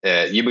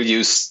 You will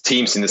use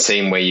Teams in the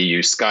same way you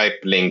use Skype,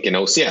 Link, and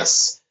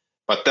OCS.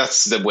 But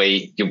that's the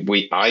way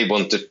I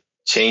want to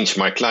change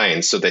my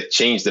clients, so they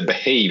change the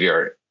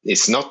behavior.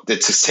 It's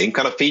the same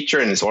kind of feature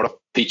and it's sort of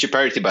feature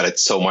parity, but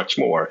it's so much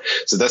more.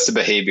 So that's the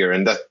behavior,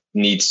 and that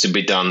needs to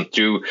be done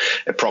through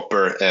a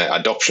proper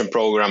adoption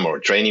program or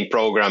training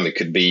program. It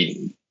could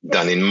be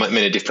done in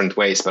many different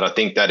ways, but I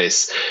think that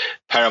is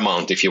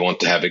paramount if you want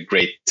to have a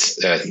great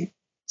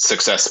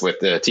success with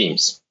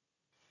Teams.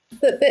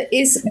 But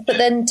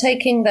then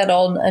taking that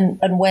on,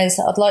 and Wes,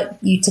 I'd like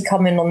you to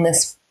come in on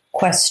this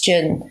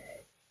question.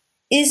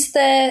 Is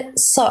there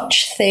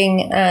such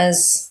thing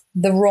as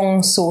the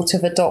wrong sort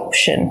of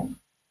adoption?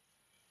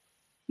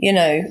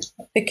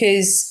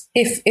 Because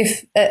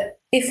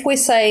if we're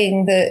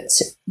saying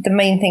that the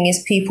main thing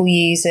is people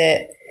use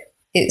it,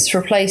 it's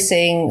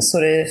replacing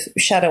sort of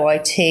shadow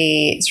IT,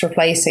 it's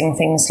replacing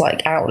things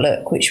like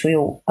Outlook, which we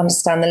all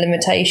understand the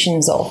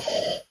limitations of.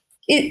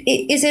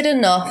 Is it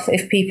enough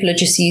if people are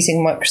just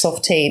using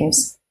Microsoft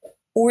Teams?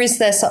 Or is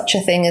there such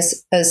a thing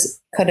as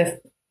kind of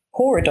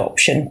poor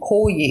adoption,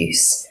 poor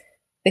use?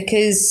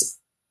 Because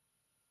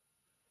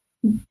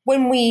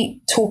when we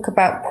talk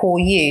about poor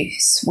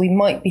use, we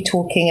might be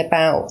talking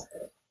about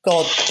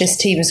God, this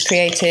team has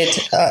created,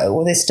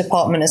 or this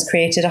department has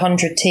created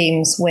 100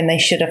 teams when they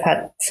should have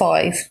had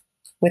 5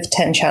 with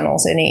 10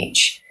 channels in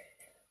each.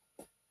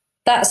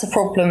 That's a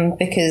problem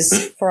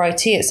because for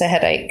IT, it's a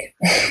headache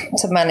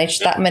to manage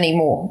that many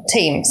more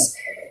teams.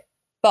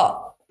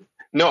 But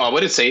no, I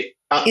wouldn't say.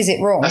 Is it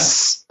wrong?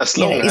 As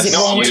long as is it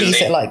wrong to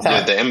use it like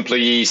that? The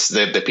employees,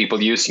 the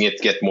people using it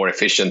get more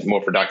efficient,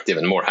 more productive,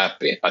 and more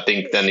happy. I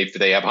think then if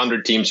they have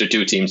 100 teams or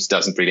 2 teams, it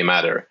doesn't really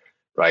matter.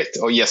 Right.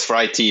 Oh, yes,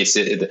 for IT, it's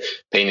a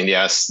pain in the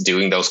ass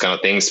doing those kind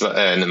of things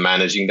and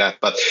managing that.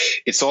 But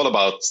it's all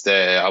about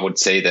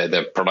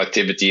the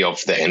productivity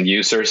of the end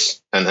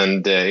users.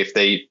 And if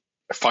they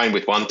are fine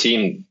with one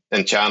team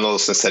and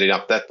channels and set it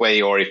up that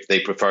way, or if they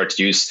prefer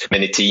to use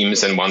many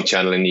teams and one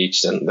channel in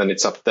each, then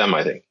it's up to them,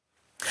 I think.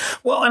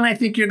 Well, and I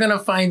think you're going to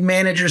find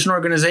managers and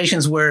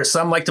organizations where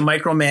some like to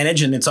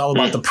micromanage and it's all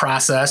about the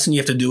process and you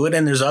have to do it.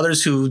 And there's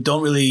others who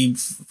don't really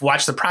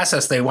watch the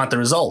process. They want the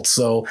results.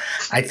 So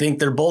I think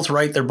they're both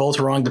right. They're both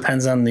wrong.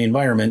 Depends on the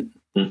environment,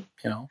 you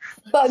know.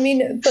 But I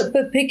mean,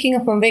 but picking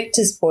up on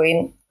Victor's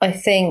point, I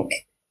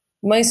think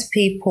most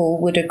people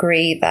would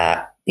agree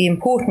that the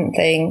important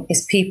thing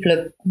is people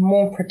are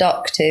more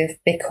productive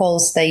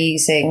because they're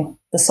using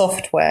the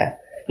software.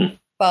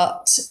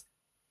 But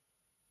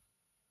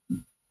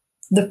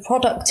the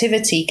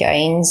productivity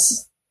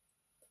gains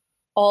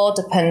are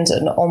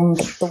dependent on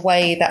the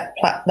way that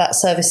that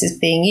service is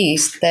being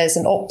used. There's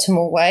an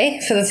optimal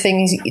way for the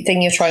thing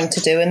you're trying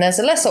to do, and there's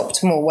a less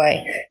optimal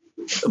way.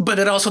 But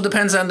it also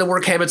depends on the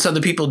work habits of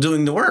the people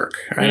doing the work,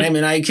 right? I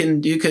mean, I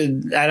don't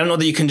know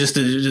that you can just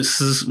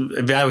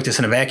evaluate this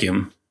in a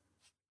vacuum.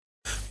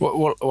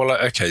 Well,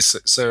 okay.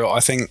 So I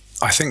think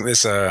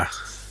there's a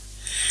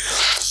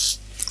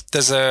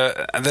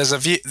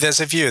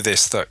view of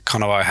this that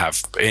kind of I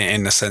have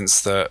in the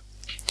sense that,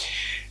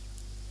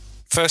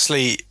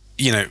 firstly,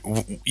 you know,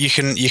 you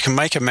can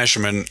make a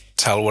measurement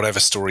tell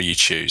whatever story you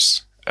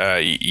choose.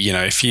 You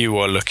know, if you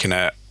were looking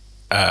at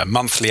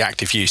monthly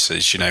active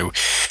users, you know,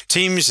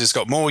 Teams has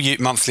got more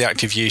monthly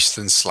active use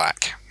than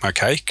Slack.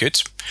 Okay,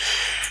 good.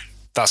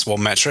 That's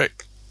one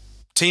metric.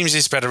 Teams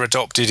is better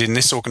adopted in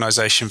this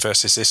organization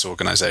versus this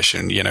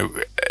organization, you know,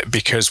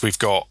 because we've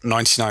got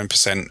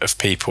 99% of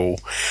people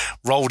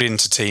rolled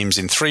into Teams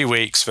in 3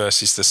 weeks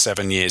versus the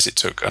 7 years it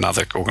took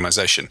another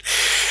organization.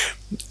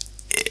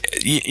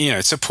 You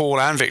know, to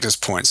Paul and Victor's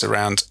points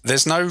around,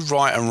 there's no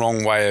right and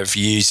wrong way of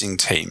using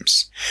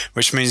Teams,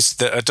 which means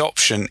that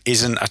adoption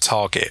isn't a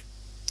target.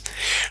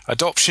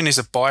 Adoption is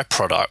a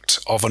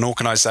byproduct of an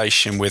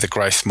organization with a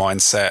growth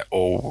mindset,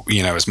 or,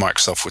 you know, as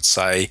Microsoft would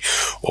say,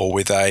 or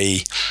with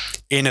a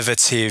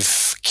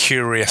innovative,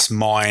 curious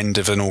mind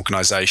of an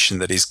organization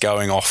that is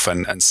going off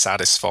and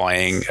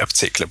satisfying a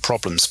particular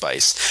problem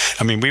space.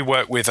 I mean, we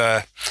work with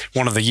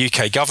one of the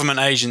UK government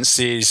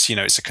agencies. You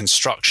know, it's a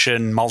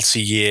construction,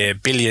 multi-year,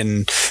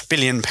 billion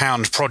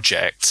pound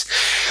project.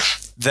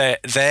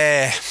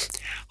 They're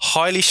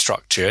highly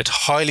structured,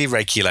 highly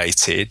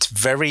regulated,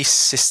 very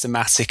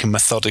systematic and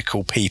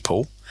methodical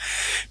people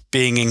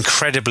being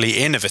incredibly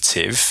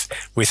innovative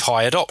with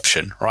high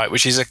adoption, right?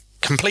 Which is a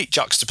complete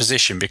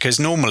juxtaposition, because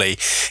normally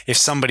if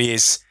somebody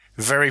is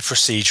very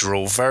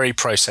procedural, very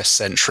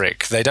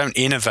process-centric, they don't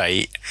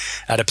innovate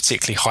at a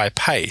particularly high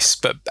pace.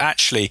 But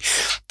actually,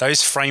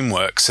 those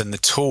frameworks and the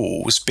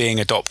tools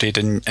being adopted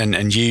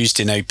and used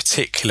in a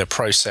particular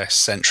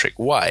process-centric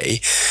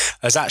way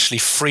has actually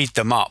freed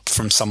them up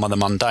from some of the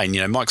mundane.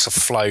 You know, Microsoft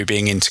Flow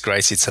being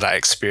integrated to that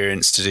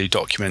experience to do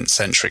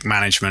document-centric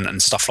management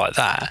and stuff like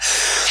that,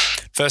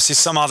 versus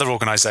some other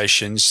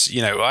organizations.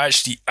 You know, I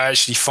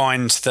actually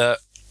find that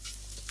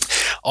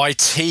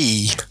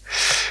IT,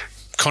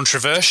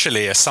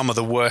 controversially, are some of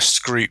the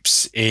worst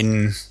groups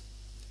in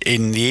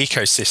the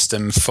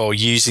ecosystem for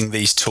using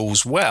these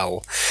tools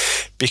well,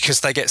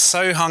 because they get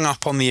so hung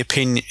up on the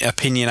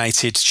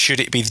opinionated, should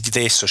it be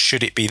this or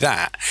should it be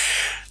that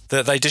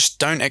they just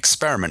don't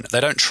experiment. They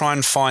don't try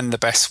and find the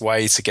best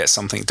way to get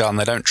something done.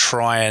 They don't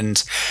try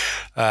and,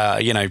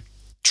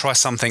 try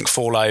something,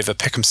 fall over,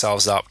 pick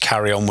themselves up,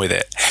 carry on with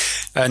it.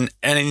 And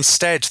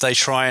instead, they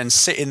try and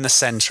sit in the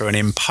center and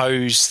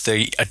impose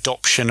the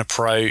adoption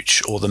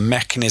approach or the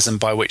mechanism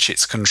by which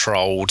it's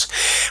controlled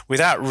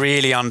without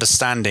really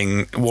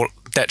understanding what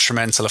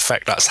detrimental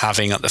effect that's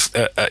having at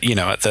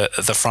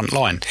the front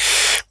line.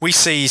 We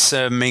see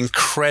some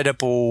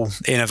incredible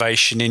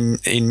innovation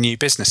in new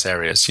business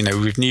areas. You know,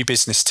 with new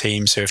business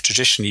teams who have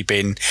traditionally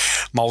been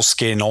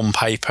moleskin on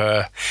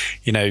paper,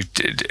 you know,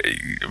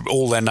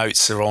 all their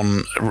notes are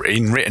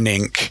in written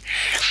ink.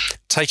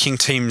 Taking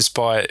Teams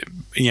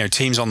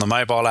Teams on the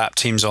mobile app,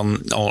 Teams on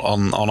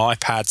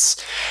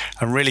iPads,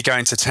 and really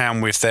going to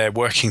town with their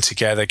working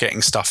together,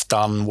 getting stuff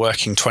done,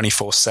 working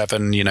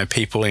 24/7. You know,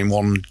 people in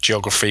one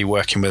geography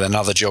working with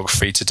another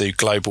geography to do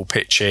global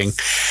pitching,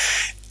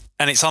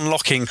 and it's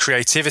unlocking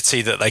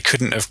creativity that they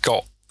couldn't have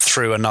got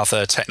through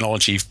another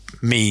technology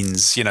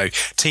means.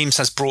 Teams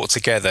has brought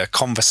together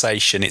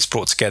conversation, it's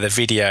brought together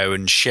video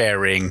and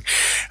sharing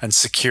and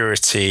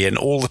security and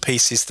all the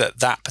pieces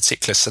that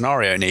particular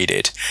scenario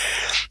needed.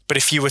 But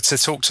if you were to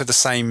talk to the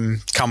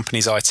same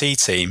company's IT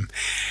team,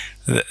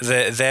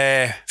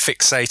 they're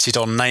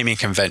fixated on naming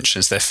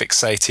conventions. They're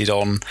fixated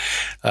on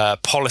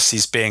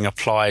policies being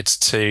applied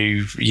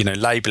to,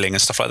 labeling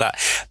and stuff like that.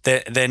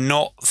 They're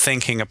not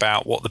thinking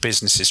about what the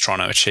business is trying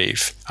to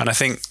achieve. And I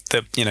think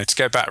that, to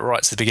go back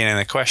right to the beginning of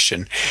the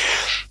question,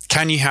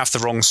 can you have the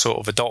wrong sort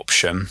of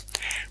adoption?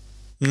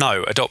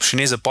 No, adoption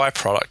is a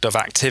byproduct of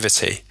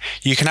activity.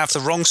 You can have the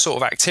wrong sort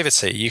of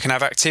activity. You can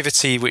have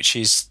activity which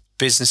is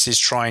businesses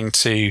trying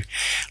to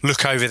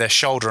look over their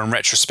shoulder and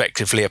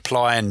retrospectively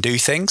apply and do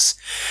things,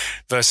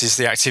 versus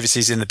the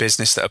activities in the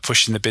business that are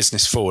pushing the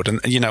business forward. And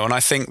and I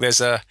think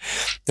there's a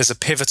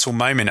pivotal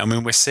moment. I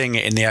mean, we're seeing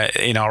it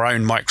in our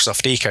own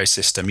Microsoft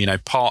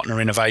ecosystem. Partner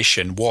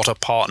innovation, what a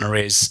partner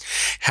is,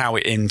 how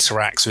it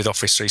interacts with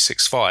Office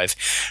 365.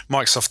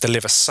 Microsoft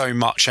delivers so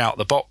much out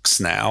the box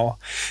now.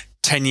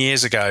 10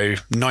 years ago,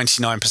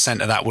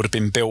 99% of that would have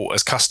been built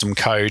as custom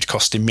code,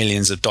 costing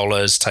millions of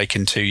dollars,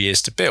 taken 2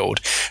 years to build.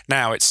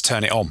 Now it's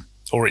turn it on,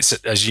 or it's,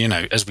 as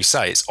we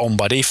say, it's on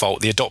by default.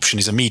 The adoption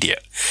is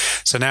immediate.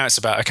 So now it's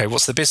about, okay,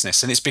 what's the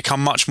business? And it's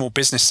become much more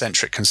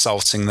business-centric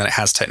consulting than it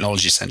has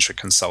technology-centric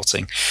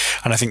consulting.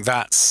 And I think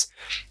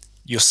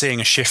you're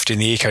seeing a shift in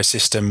the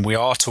ecosystem. We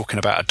are talking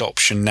about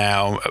adoption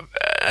now,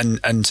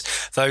 and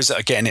those that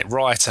are getting it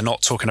right are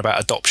not talking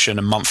about adoption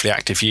and monthly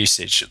active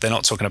usage. They're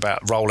not talking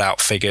about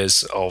rollout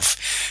figures of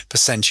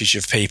percentage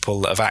of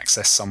people that have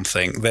accessed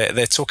something.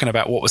 They're talking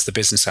about what was the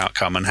business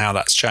outcome and how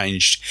that's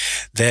changed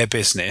their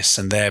business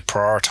and their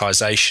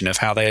prioritization of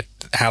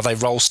how they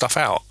roll stuff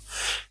out.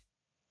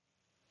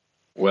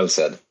 Well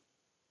said.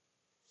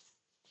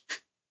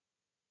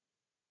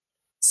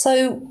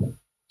 So,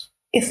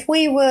 if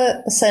we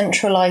were a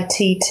central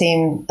IT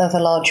team of a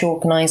large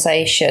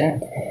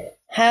organisation,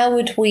 how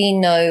would we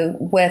know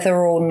whether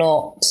or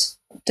not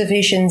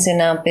divisions in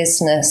our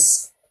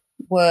business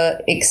were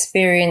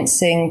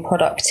experiencing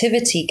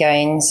productivity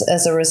gains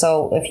as a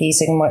result of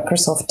using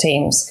Microsoft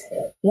Teams?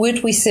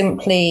 Would we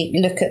simply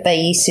look at their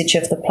usage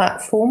of the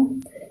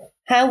platform?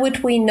 How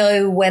would we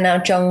know when our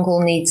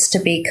jungle needs to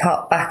be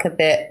cut back a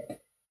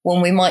bit,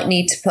 when we might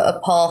need to put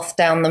a path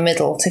down the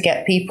middle to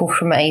get people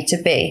from A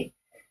to B?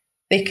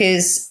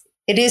 Because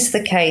it is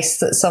the case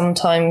that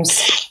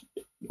sometimes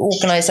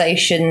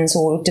organisations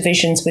or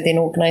divisions within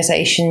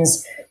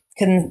organisations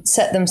can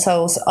set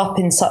themselves up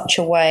in such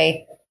a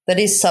way that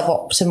is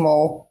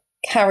suboptimal,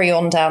 carry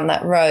on down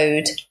that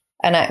road,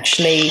 and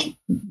actually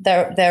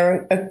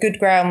there are good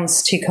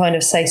grounds to kind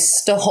of say,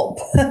 stop,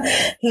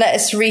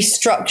 let's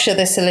restructure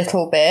this a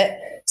little bit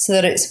so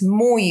that it's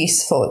more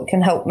useful, it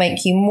can help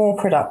make you more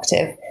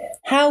productive.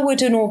 How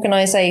would an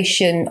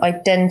organisation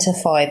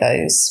identify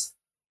those?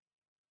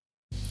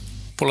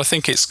 Well, I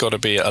think it's got to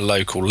be at a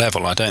local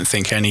level. I don't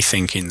think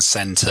anything in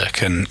centre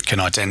can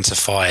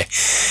identify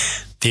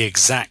the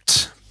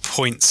exact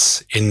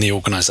points in the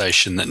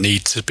organisation that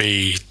need to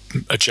be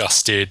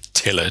adjusted,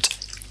 tailored.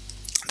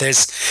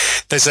 There's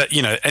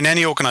in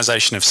any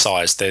organisation of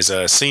size, there's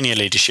a senior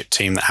leadership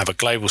team that have a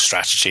global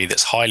strategy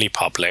that's highly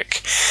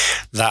public.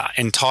 That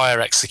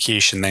entire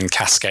execution then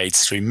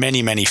cascades through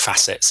many, many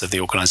facets of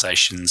the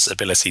organisation's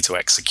ability to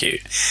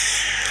execute.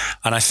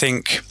 And I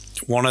think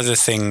one of the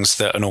things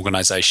that an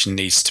organisation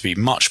needs to be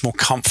much more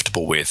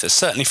comfortable with,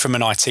 certainly from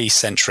an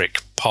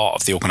IT-centric part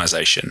of the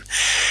organisation,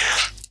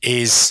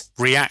 is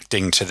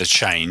reacting to the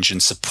change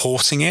and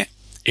supporting it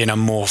in a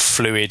more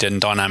fluid and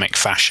dynamic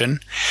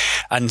fashion,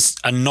 and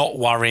not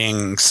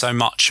worrying so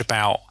much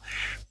about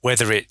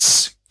whether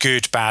it's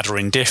good, bad, or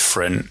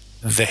indifferent,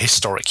 the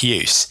historic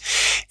use.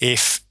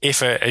 If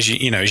as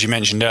you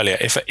mentioned earlier,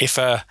 if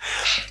a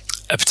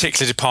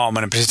particular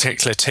department, a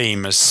particular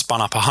team has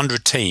spun up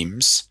 100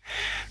 teams,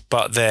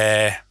 but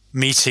they're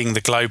meeting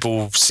the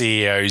global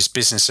CEO's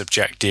business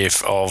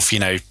objective of,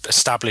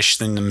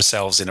 establishing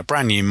themselves in a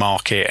brand new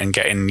market and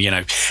getting,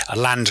 a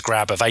land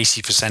grab of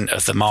 80%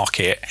 of the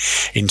market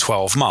in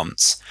 12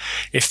 months.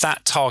 If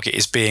that target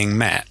is being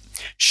met,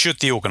 should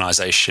the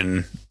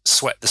organization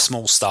sweat the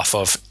small stuff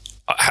of,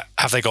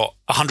 have they got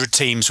 100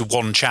 teams with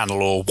one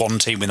channel or one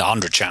team with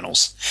 100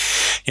 channels?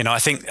 I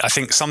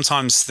think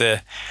sometimes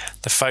the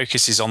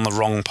focus is on the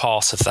wrong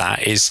part of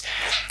that. Is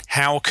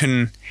how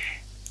can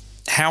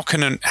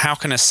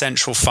a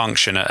central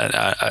function,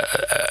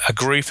 a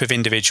group of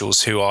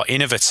individuals who are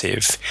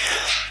innovative,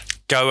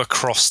 go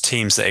across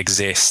teams that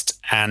exist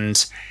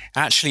and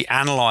actually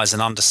analyze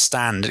and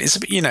understand? It's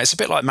a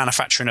bit like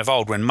manufacturing of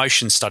old, when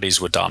motion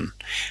studies were done,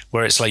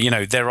 where it's like,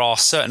 there are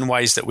certain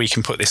ways that we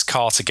can put this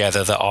car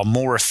together that are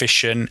more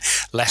efficient,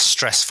 less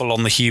stressful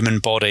on the human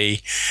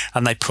body,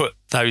 and they put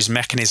those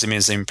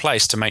mechanisms in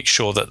place to make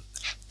sure that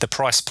the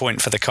price point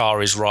for the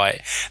car is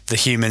right, the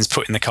humans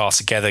putting the car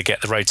together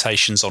get the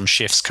rotations on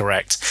shifts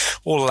correct,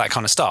 all of that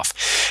kind of stuff.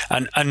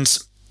 And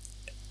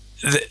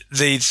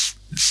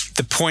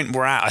the point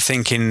we're at, I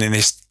think, in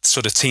this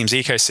sort of Teams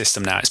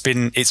ecosystem now,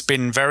 it's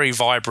been very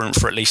vibrant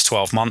for at least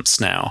 12 months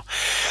now.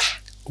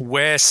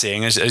 We're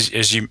seeing,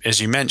 as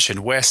you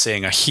mentioned, we're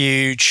seeing a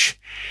huge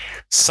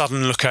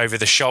sudden look over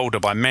the shoulder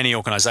by many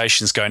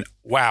organizations going,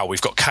 wow,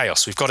 we've got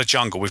chaos, we've got a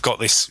jungle, we've got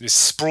this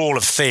sprawl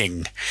of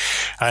thing.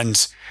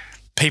 And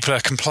people are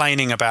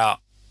complaining about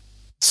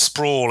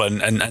sprawl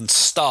and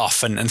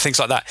stuff and things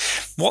like that.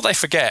 What they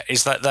forget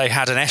is that they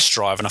had an S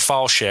drive and a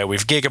file share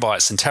with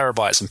gigabytes and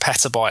terabytes and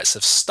petabytes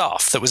of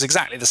stuff that was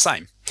exactly the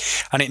same.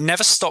 And it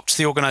never stopped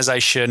the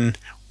organization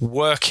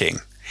working.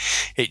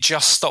 It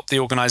just stopped the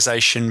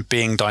organization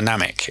being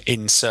dynamic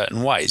in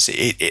certain ways.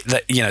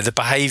 The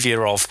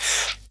behavior of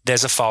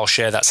there's a file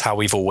share, that's how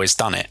we've always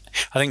done it.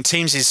 I think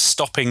Teams is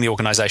stopping the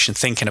organization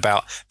thinking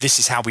about this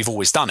is how we've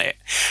always done it.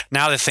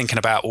 Now they're thinking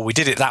about, well, we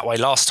did it that way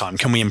last time.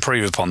 Can we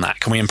improve upon that?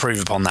 Can we improve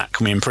upon that?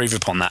 Can we improve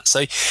upon that?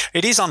 So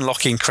it is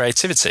unlocking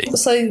creativity.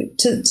 So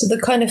to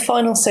the kind of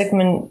final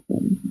segment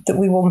that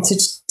we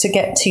wanted to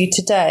get to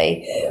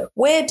today,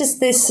 where does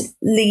this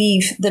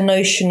leave the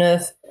notion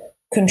of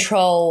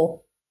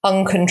control,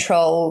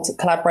 uncontrolled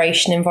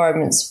collaboration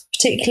environments,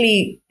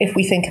 particularly if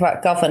we think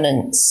about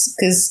governance?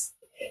 Because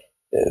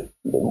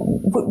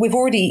we've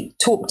already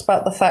talked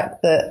about the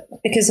fact that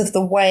because of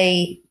the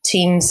way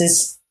Teams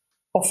is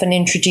often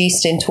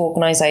introduced into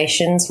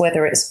organizations,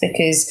 whether it's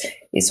because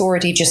it's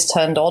already just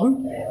turned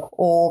on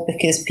or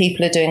because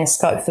people are doing a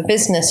Skype for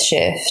Business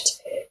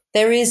shift,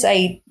 there is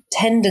a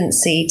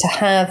tendency to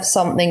have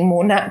something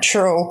more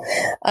natural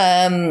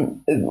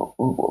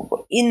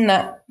in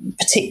that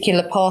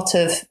particular part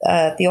of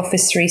the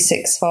Office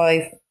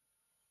 365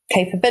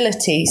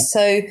 capability.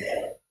 So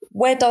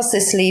where does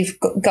this leave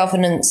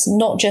governance,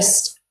 not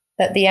just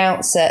at the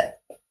outset,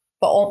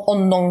 but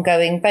on an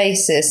ongoing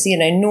basis?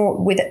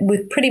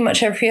 With pretty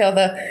much every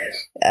other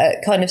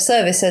kind of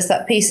service, there's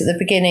that piece at the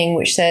beginning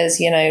which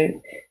says,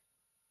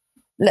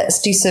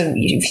 let's do some,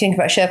 if you think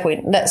about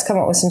SharePoint, let's come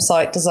up with some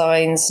site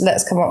designs,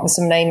 let's come up with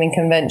some naming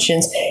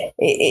conventions.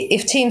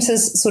 If Teams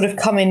has sort of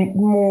come in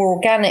more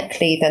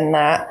organically than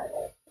that,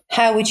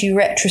 how would you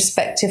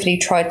retrospectively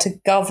try to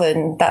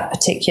govern that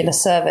particular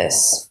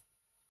service?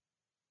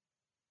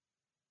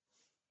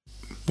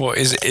 Well,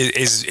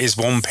 is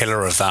one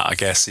pillar of that, I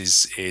guess,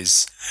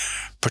 is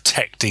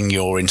protecting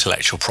your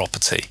intellectual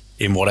property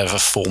in whatever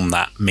form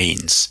that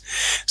means.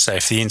 So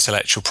if the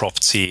intellectual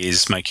property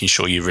is making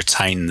sure you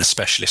retain the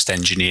specialist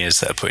engineers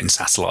that are putting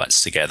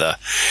satellites together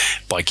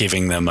by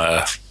giving them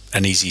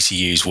an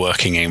easy-to-use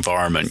working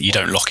environment, you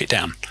don't lock it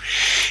down.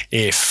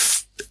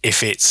 If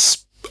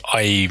it's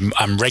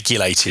I'm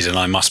regulated and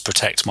I must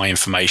protect my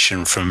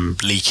information from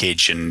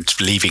leakage and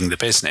leaving the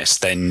business,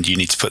 then you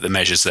need to put the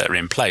measures that are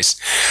in place.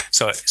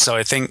 So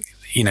I think,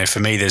 for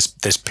me,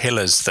 there's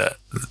pillars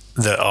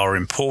that are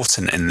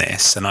important in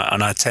this, and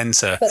I tend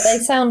to. But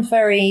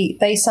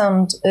they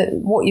sound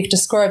what you've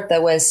described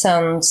there, Wes,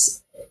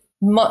 sounds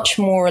much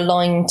more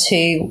aligned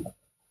to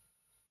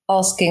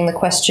asking the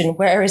question,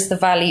 where is the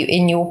value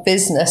in your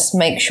business?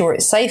 Make sure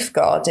it's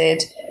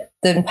safeguarded,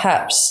 than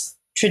perhaps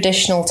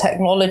traditional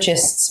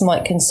technologists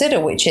might consider,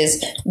 which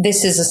is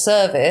this is a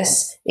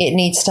service, it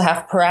needs to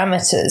have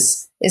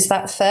parameters. Is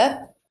that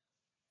fair?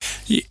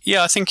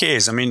 Yeah, I think it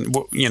is. I mean,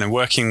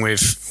 working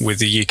with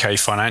the UK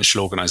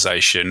financial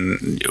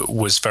organisation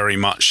was very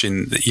much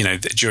in,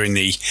 during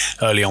the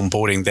early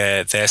onboarding,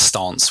 their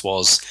stance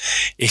was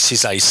it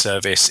is a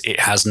service,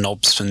 it has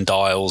knobs and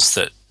dials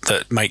that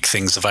make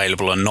things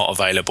available and not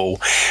available.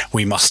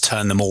 We must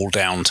turn them all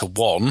down to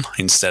one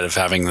instead of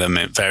having them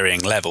at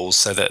varying levels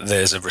so that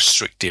there's a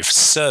restrictive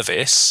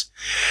service.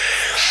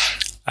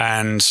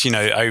 And,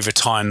 over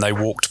time, they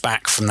walked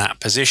back from that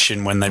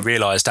position when they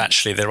realized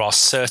actually there are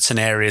certain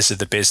areas of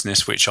the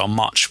business which are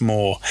much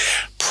more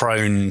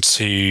prone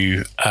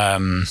to,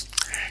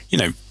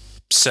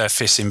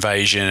 surface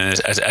invasion,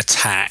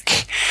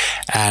 attack.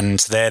 And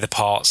they're the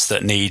parts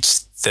that need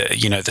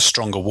the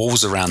stronger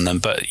walls around them.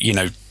 But,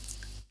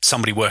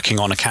 somebody working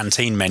on a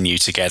canteen menu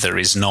together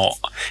is not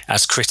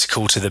as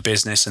critical to the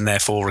business and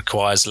therefore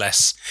requires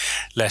less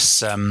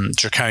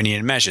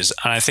draconian measures.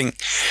 And I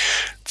think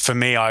for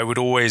me, I would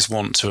always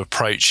want to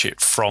approach it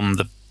from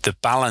the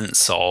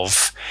balance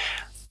of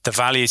the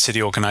value to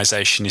the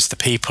organization is the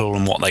people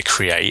and what they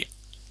create.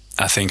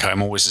 I think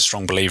I'm always a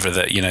strong believer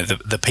that,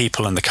 the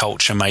people and the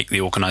culture make the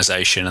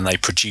organization and they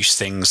produce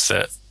things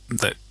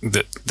that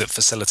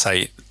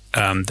facilitate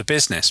the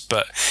business.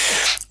 But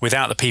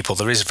without the people,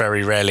 there is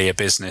very rarely a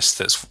business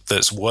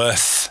that's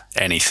worth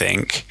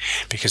anything,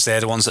 because they're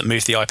the ones that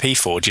move the IP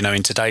forward.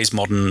 In today's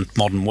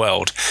modern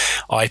world,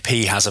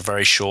 IP has a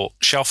very short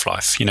shelf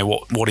life.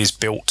 What is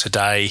built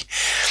today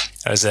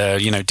as a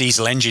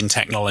diesel engine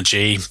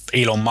technology,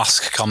 Elon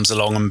Musk comes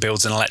along and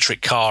builds an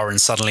electric car, and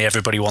suddenly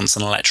everybody wants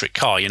an electric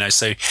car.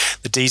 So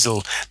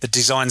the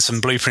designs and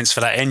blueprints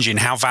for that engine,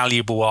 how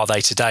valuable are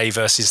they today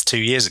versus 2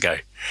 years ago?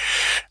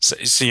 So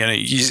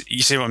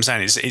you see what I'm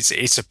saying?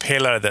 It's a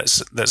pillar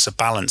that's a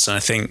balance, and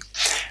I think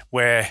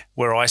where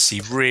I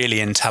see really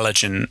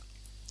intelligent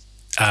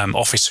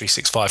Office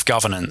 365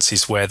 governance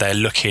is where they're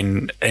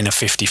looking in a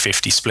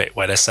 50-50 split,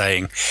 where they're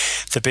saying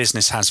the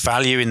business has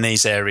value in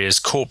these areas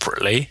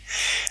corporately.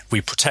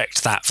 We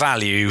protect that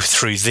value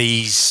through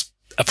these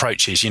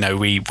approaches.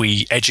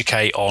 We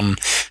educate on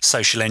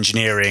social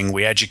engineering,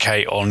 we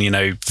educate on,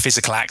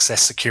 physical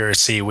access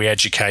security, we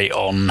educate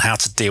on how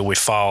to deal with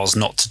files,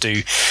 not to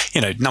do,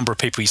 number of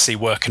people you see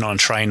working on a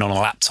train on a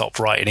laptop,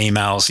 writing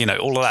emails,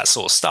 all of that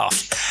sort of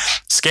stuff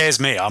scares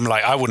me. I'm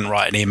like, I wouldn't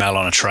write an email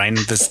on a train.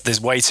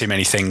 There's way too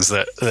many things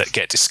that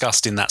get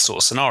discussed in that sort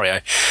of scenario.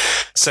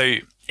 So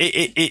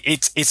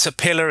it's a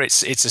pillar.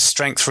 It's a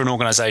strength for an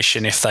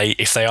organization if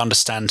they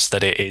understand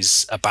that it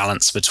is a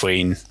balance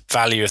between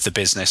value of the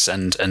business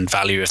and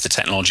value of the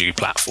technology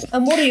platform.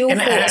 And what are your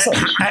thoughts?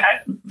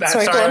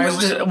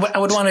 I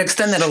would want to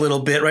extend that a little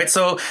bit, right?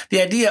 So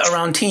the idea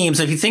around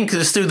Teams, if you think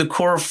this through the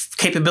core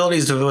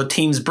capabilities of what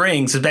Teams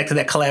brings, is back to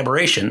that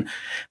collaboration.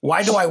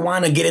 Why do I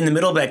want to get in the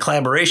middle of that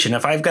collaboration?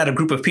 If I've got a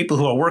group of people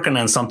who are working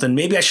on something,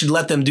 maybe I should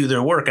let them do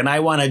their work, and I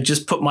want to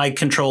just put my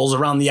controls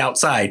around the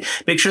outside,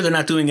 make sure they're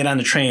not doing it on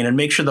the train, and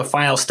make sure the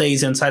file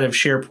stays inside of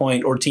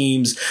SharePoint or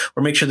Teams,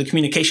 or make sure the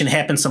communication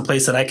happens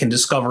someplace that I can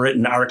discover it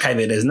and archive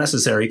it as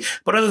necessary.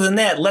 But other than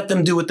that, let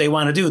them do what they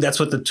want to do. That's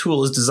what the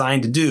tool is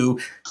designed to do.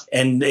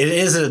 And it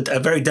is a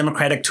very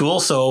democratic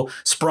tool. So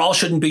sprawl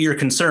shouldn't be your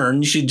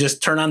concern. You should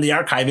just turn on the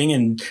archiving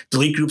and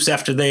delete groups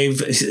after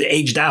they've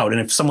aged out.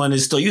 And if someone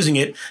is still using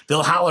it,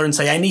 they'll holler and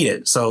say, I need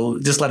it. So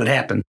just let it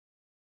happen.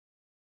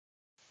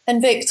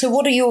 And Victor,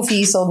 what are your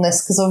views on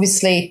this? Because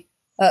obviously,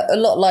 a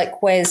lot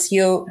like Wes,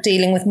 you're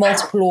dealing with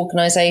multiple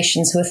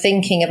organizations who are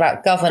thinking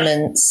about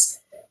governance,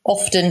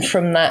 often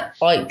from that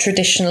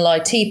traditional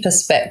IT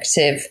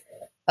perspective.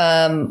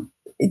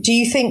 Do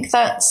you think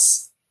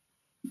that's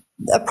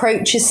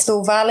approach is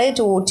still valid,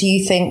 or do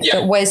you think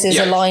that Wes's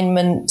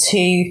alignment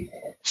to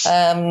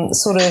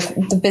sort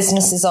of the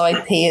business's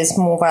IP is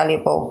more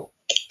valuable?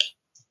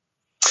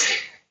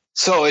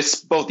 So it's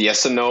both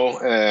yes and no.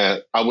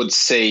 I would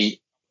say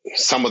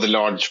some of the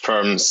large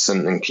firms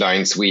and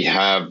clients we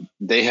have,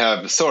 they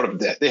have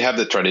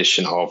the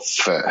tradition of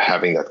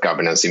having that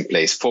governance in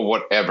place for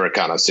whatever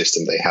kind of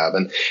system they have,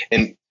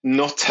 and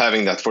not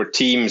having that for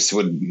Teams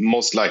would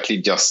most likely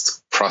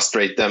just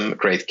frustrate them,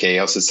 create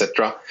chaos,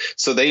 etc.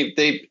 So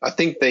I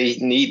think they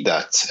need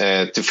that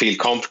to feel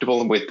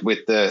comfortable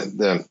with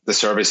the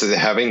services they're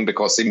having,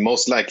 because they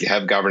most likely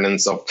have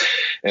governance of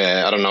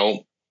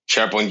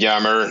SharePoint,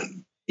 Yammer,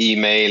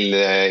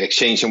 email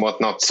exchange and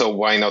whatnot. So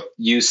why not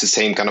use the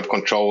same kind of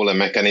control and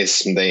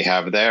mechanism they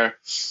have there?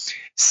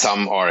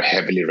 Some are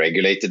heavily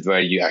regulated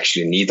where you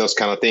actually need those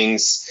kind of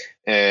things.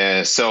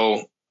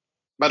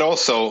 But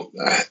also,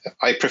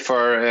 I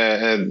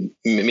prefer,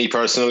 me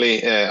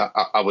personally,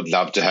 I would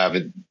love to have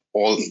it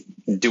all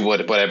do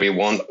whatever you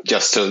want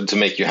just to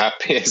make you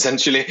happy,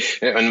 essentially,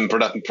 and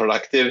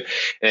productive.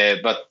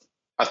 But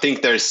I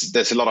think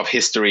there's a lot of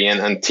history,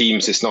 and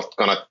Teams is not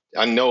going to,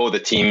 I know the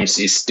Teams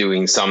is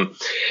doing some,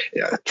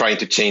 trying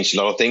to change a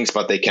lot of things,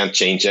 but they can't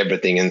change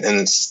everything.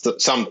 And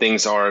some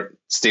things are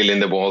still in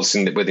the walls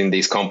within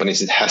these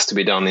companies. It has to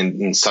be done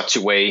in such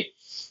a way.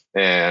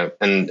 And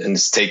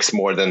it takes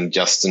more than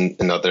just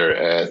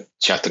another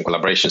chat and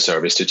collaboration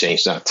service to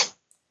change that.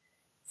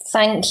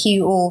 Thank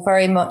you all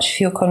very much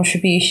for your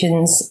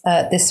contributions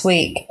this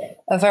week.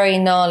 A very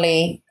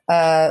gnarly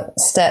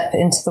step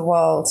into the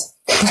world.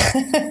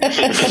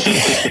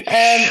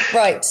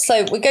 Right,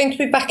 so we're going to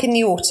be back in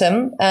the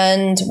autumn,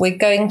 and we're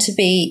going to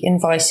be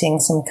inviting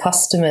some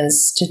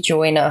customers to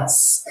join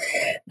us.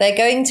 They're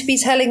going to be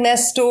telling their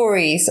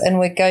stories, and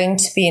we're going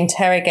to be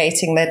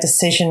interrogating their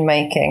decision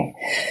making.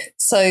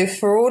 So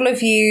for all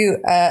of you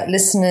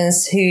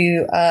listeners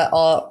who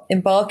are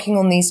embarking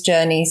on these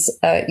journeys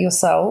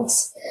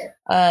yourselves,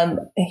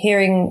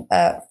 hearing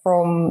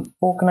from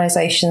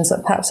organisations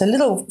that perhaps a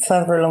little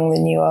further along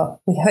than you are,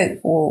 we hope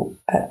will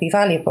be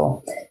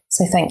valuable.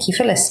 So thank you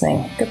for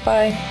listening.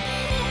 Goodbye.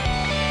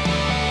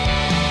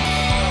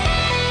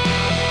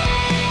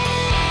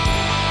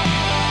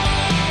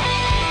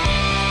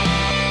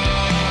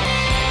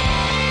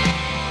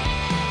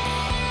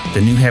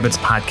 The New Habits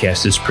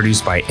podcast is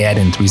produced by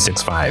Add-In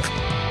 365.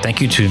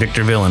 Thank you to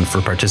Victor Villain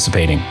for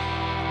participating.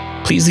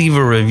 Please leave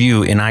a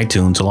review in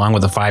iTunes along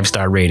with a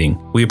 5-star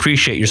rating. We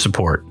appreciate your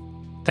support.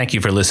 Thank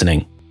you for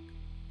listening.